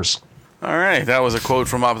Phelps's ears. All right, that was a quote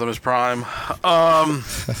from Optimus Prime.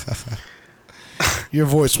 Your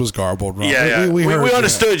voice was garbled, Ron. Yeah. We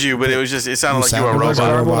understood you, but it sounded like you were a robot.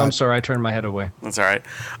 Garbled. I'm sorry, I turned my head away. That's all right.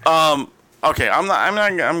 Okay, I'm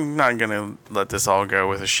not gonna let this all go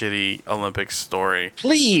with a shitty Olympics story.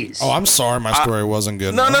 Please. Oh, I'm sorry, my story wasn't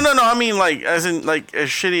good. No. I mean, like, as in, like, as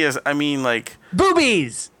shitty as I mean, like,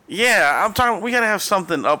 boobies. Yeah, I'm talking. We gotta have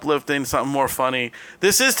something uplifting, something more funny.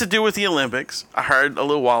 This is to do with the Olympics. I heard a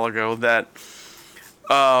little while ago that,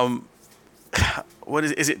 what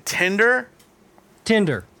is it? Tinder,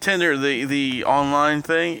 the online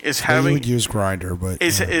thing is having. You would use Grindr, but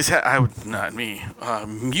I would not me.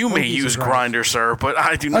 You may use Grindr, sir, but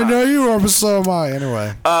I do not. I know you are, but so am I.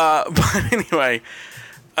 Anyway. But anyway,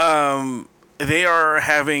 they are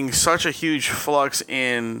having such a huge flux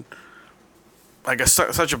in, like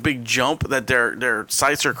such a big jump that their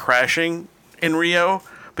sites are crashing in Rio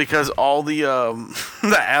because all the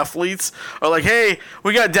the athletes are like, hey,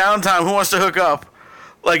 we got downtime. Who wants to hook up?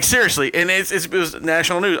 Like, seriously, and it was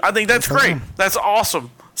national news. I think that's great. That's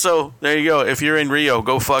awesome. So there you go. If you're in Rio,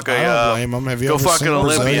 go fuck I don't blame them. Have you ever seen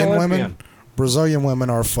Brazilian women? Brazilian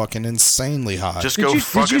women are fucking insanely hot. Just go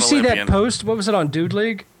fucking Did you see Olympian. that post? What was it on Dude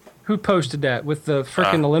League? Who posted that with the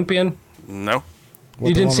freaking Olympian? No.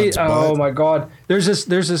 You didn't see it? Oh my God! There's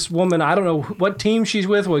this woman. I don't know what team she's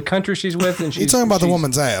with, what country she's with, and she's. You're talking about the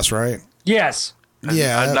woman's ass, right? Yes.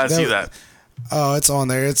 Yeah, I did not see that. Oh, it's on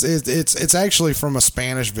there. It's actually from a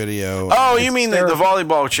Spanish video. Oh, you mean the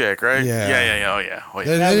volleyball chick, right? Yeah. Oh, yeah.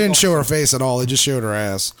 They didn't show her face at all. They just showed her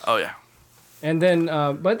ass. Oh, yeah. And then,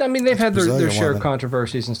 but I mean, they've had their share of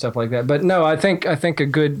controversies and stuff like that. But no, I think a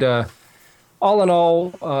good, all in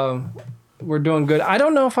all, we're doing good. I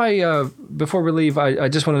don't know if before we leave, I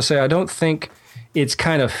just want to say I don't think it's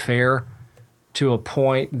kind of fair to a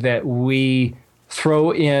point that we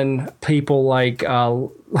throw in people like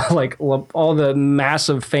all the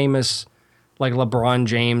massive famous like LeBron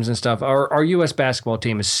James and stuff. Our U.S. basketball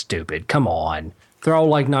team is stupid. Come on, they're all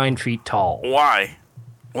like 9 feet tall. Why?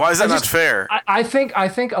 Why is that not fair? I think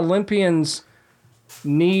Olympians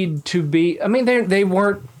need to be. I mean, they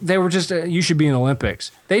were just you should be in the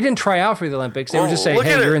Olympics. They didn't try out for the Olympics. They were just saying,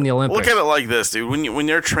 hey, you're in the Olympics. Look at it like this, dude. When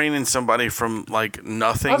they're training somebody from like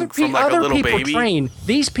nothing, from like a little baby. Train.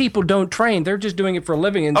 These people don't train. They're just doing it for a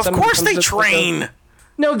living. And of course they train.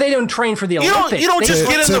 No, they don't train for the Olympics. You don't just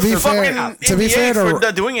get in the fucking NBA for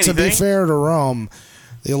not doing anything. To be fair to Rome,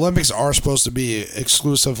 the Olympics are supposed to be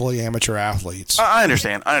exclusively amateur athletes. I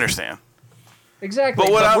understand. Exactly.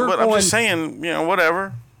 But I'm just saying,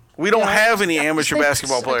 whatever. We don't have any amateur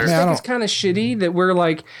basketball players. I think it's kind of shitty that we're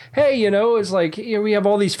like, hey, it's like we have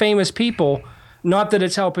all these famous people. Not that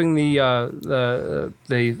it's helping the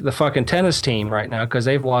fucking tennis team right now because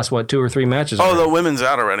they've lost 2 or 3 matches. Oh, the women's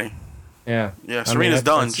out already. Yeah. Yeah, Serena's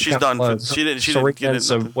done. She's done. She didn't get it.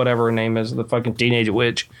 So whatever her name is, the fucking teenage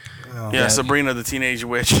witch. Oh, yeah, Sabrina the teenage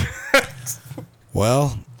witch.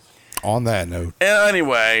 Well, on that note.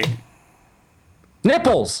 Anyway.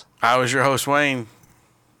 Nipples. I was your host, Wayne.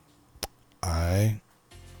 I'm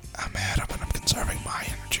Adam, and I'm conserving my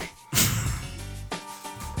energy.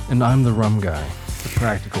 And I'm the rum guy, the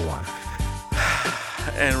practical one.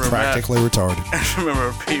 And practically retarded. And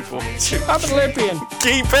remember, people. I'm an Olympian.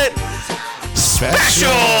 Keep it special.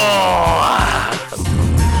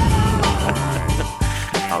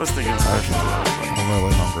 I was thinking special. I'm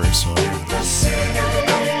really hungry, so.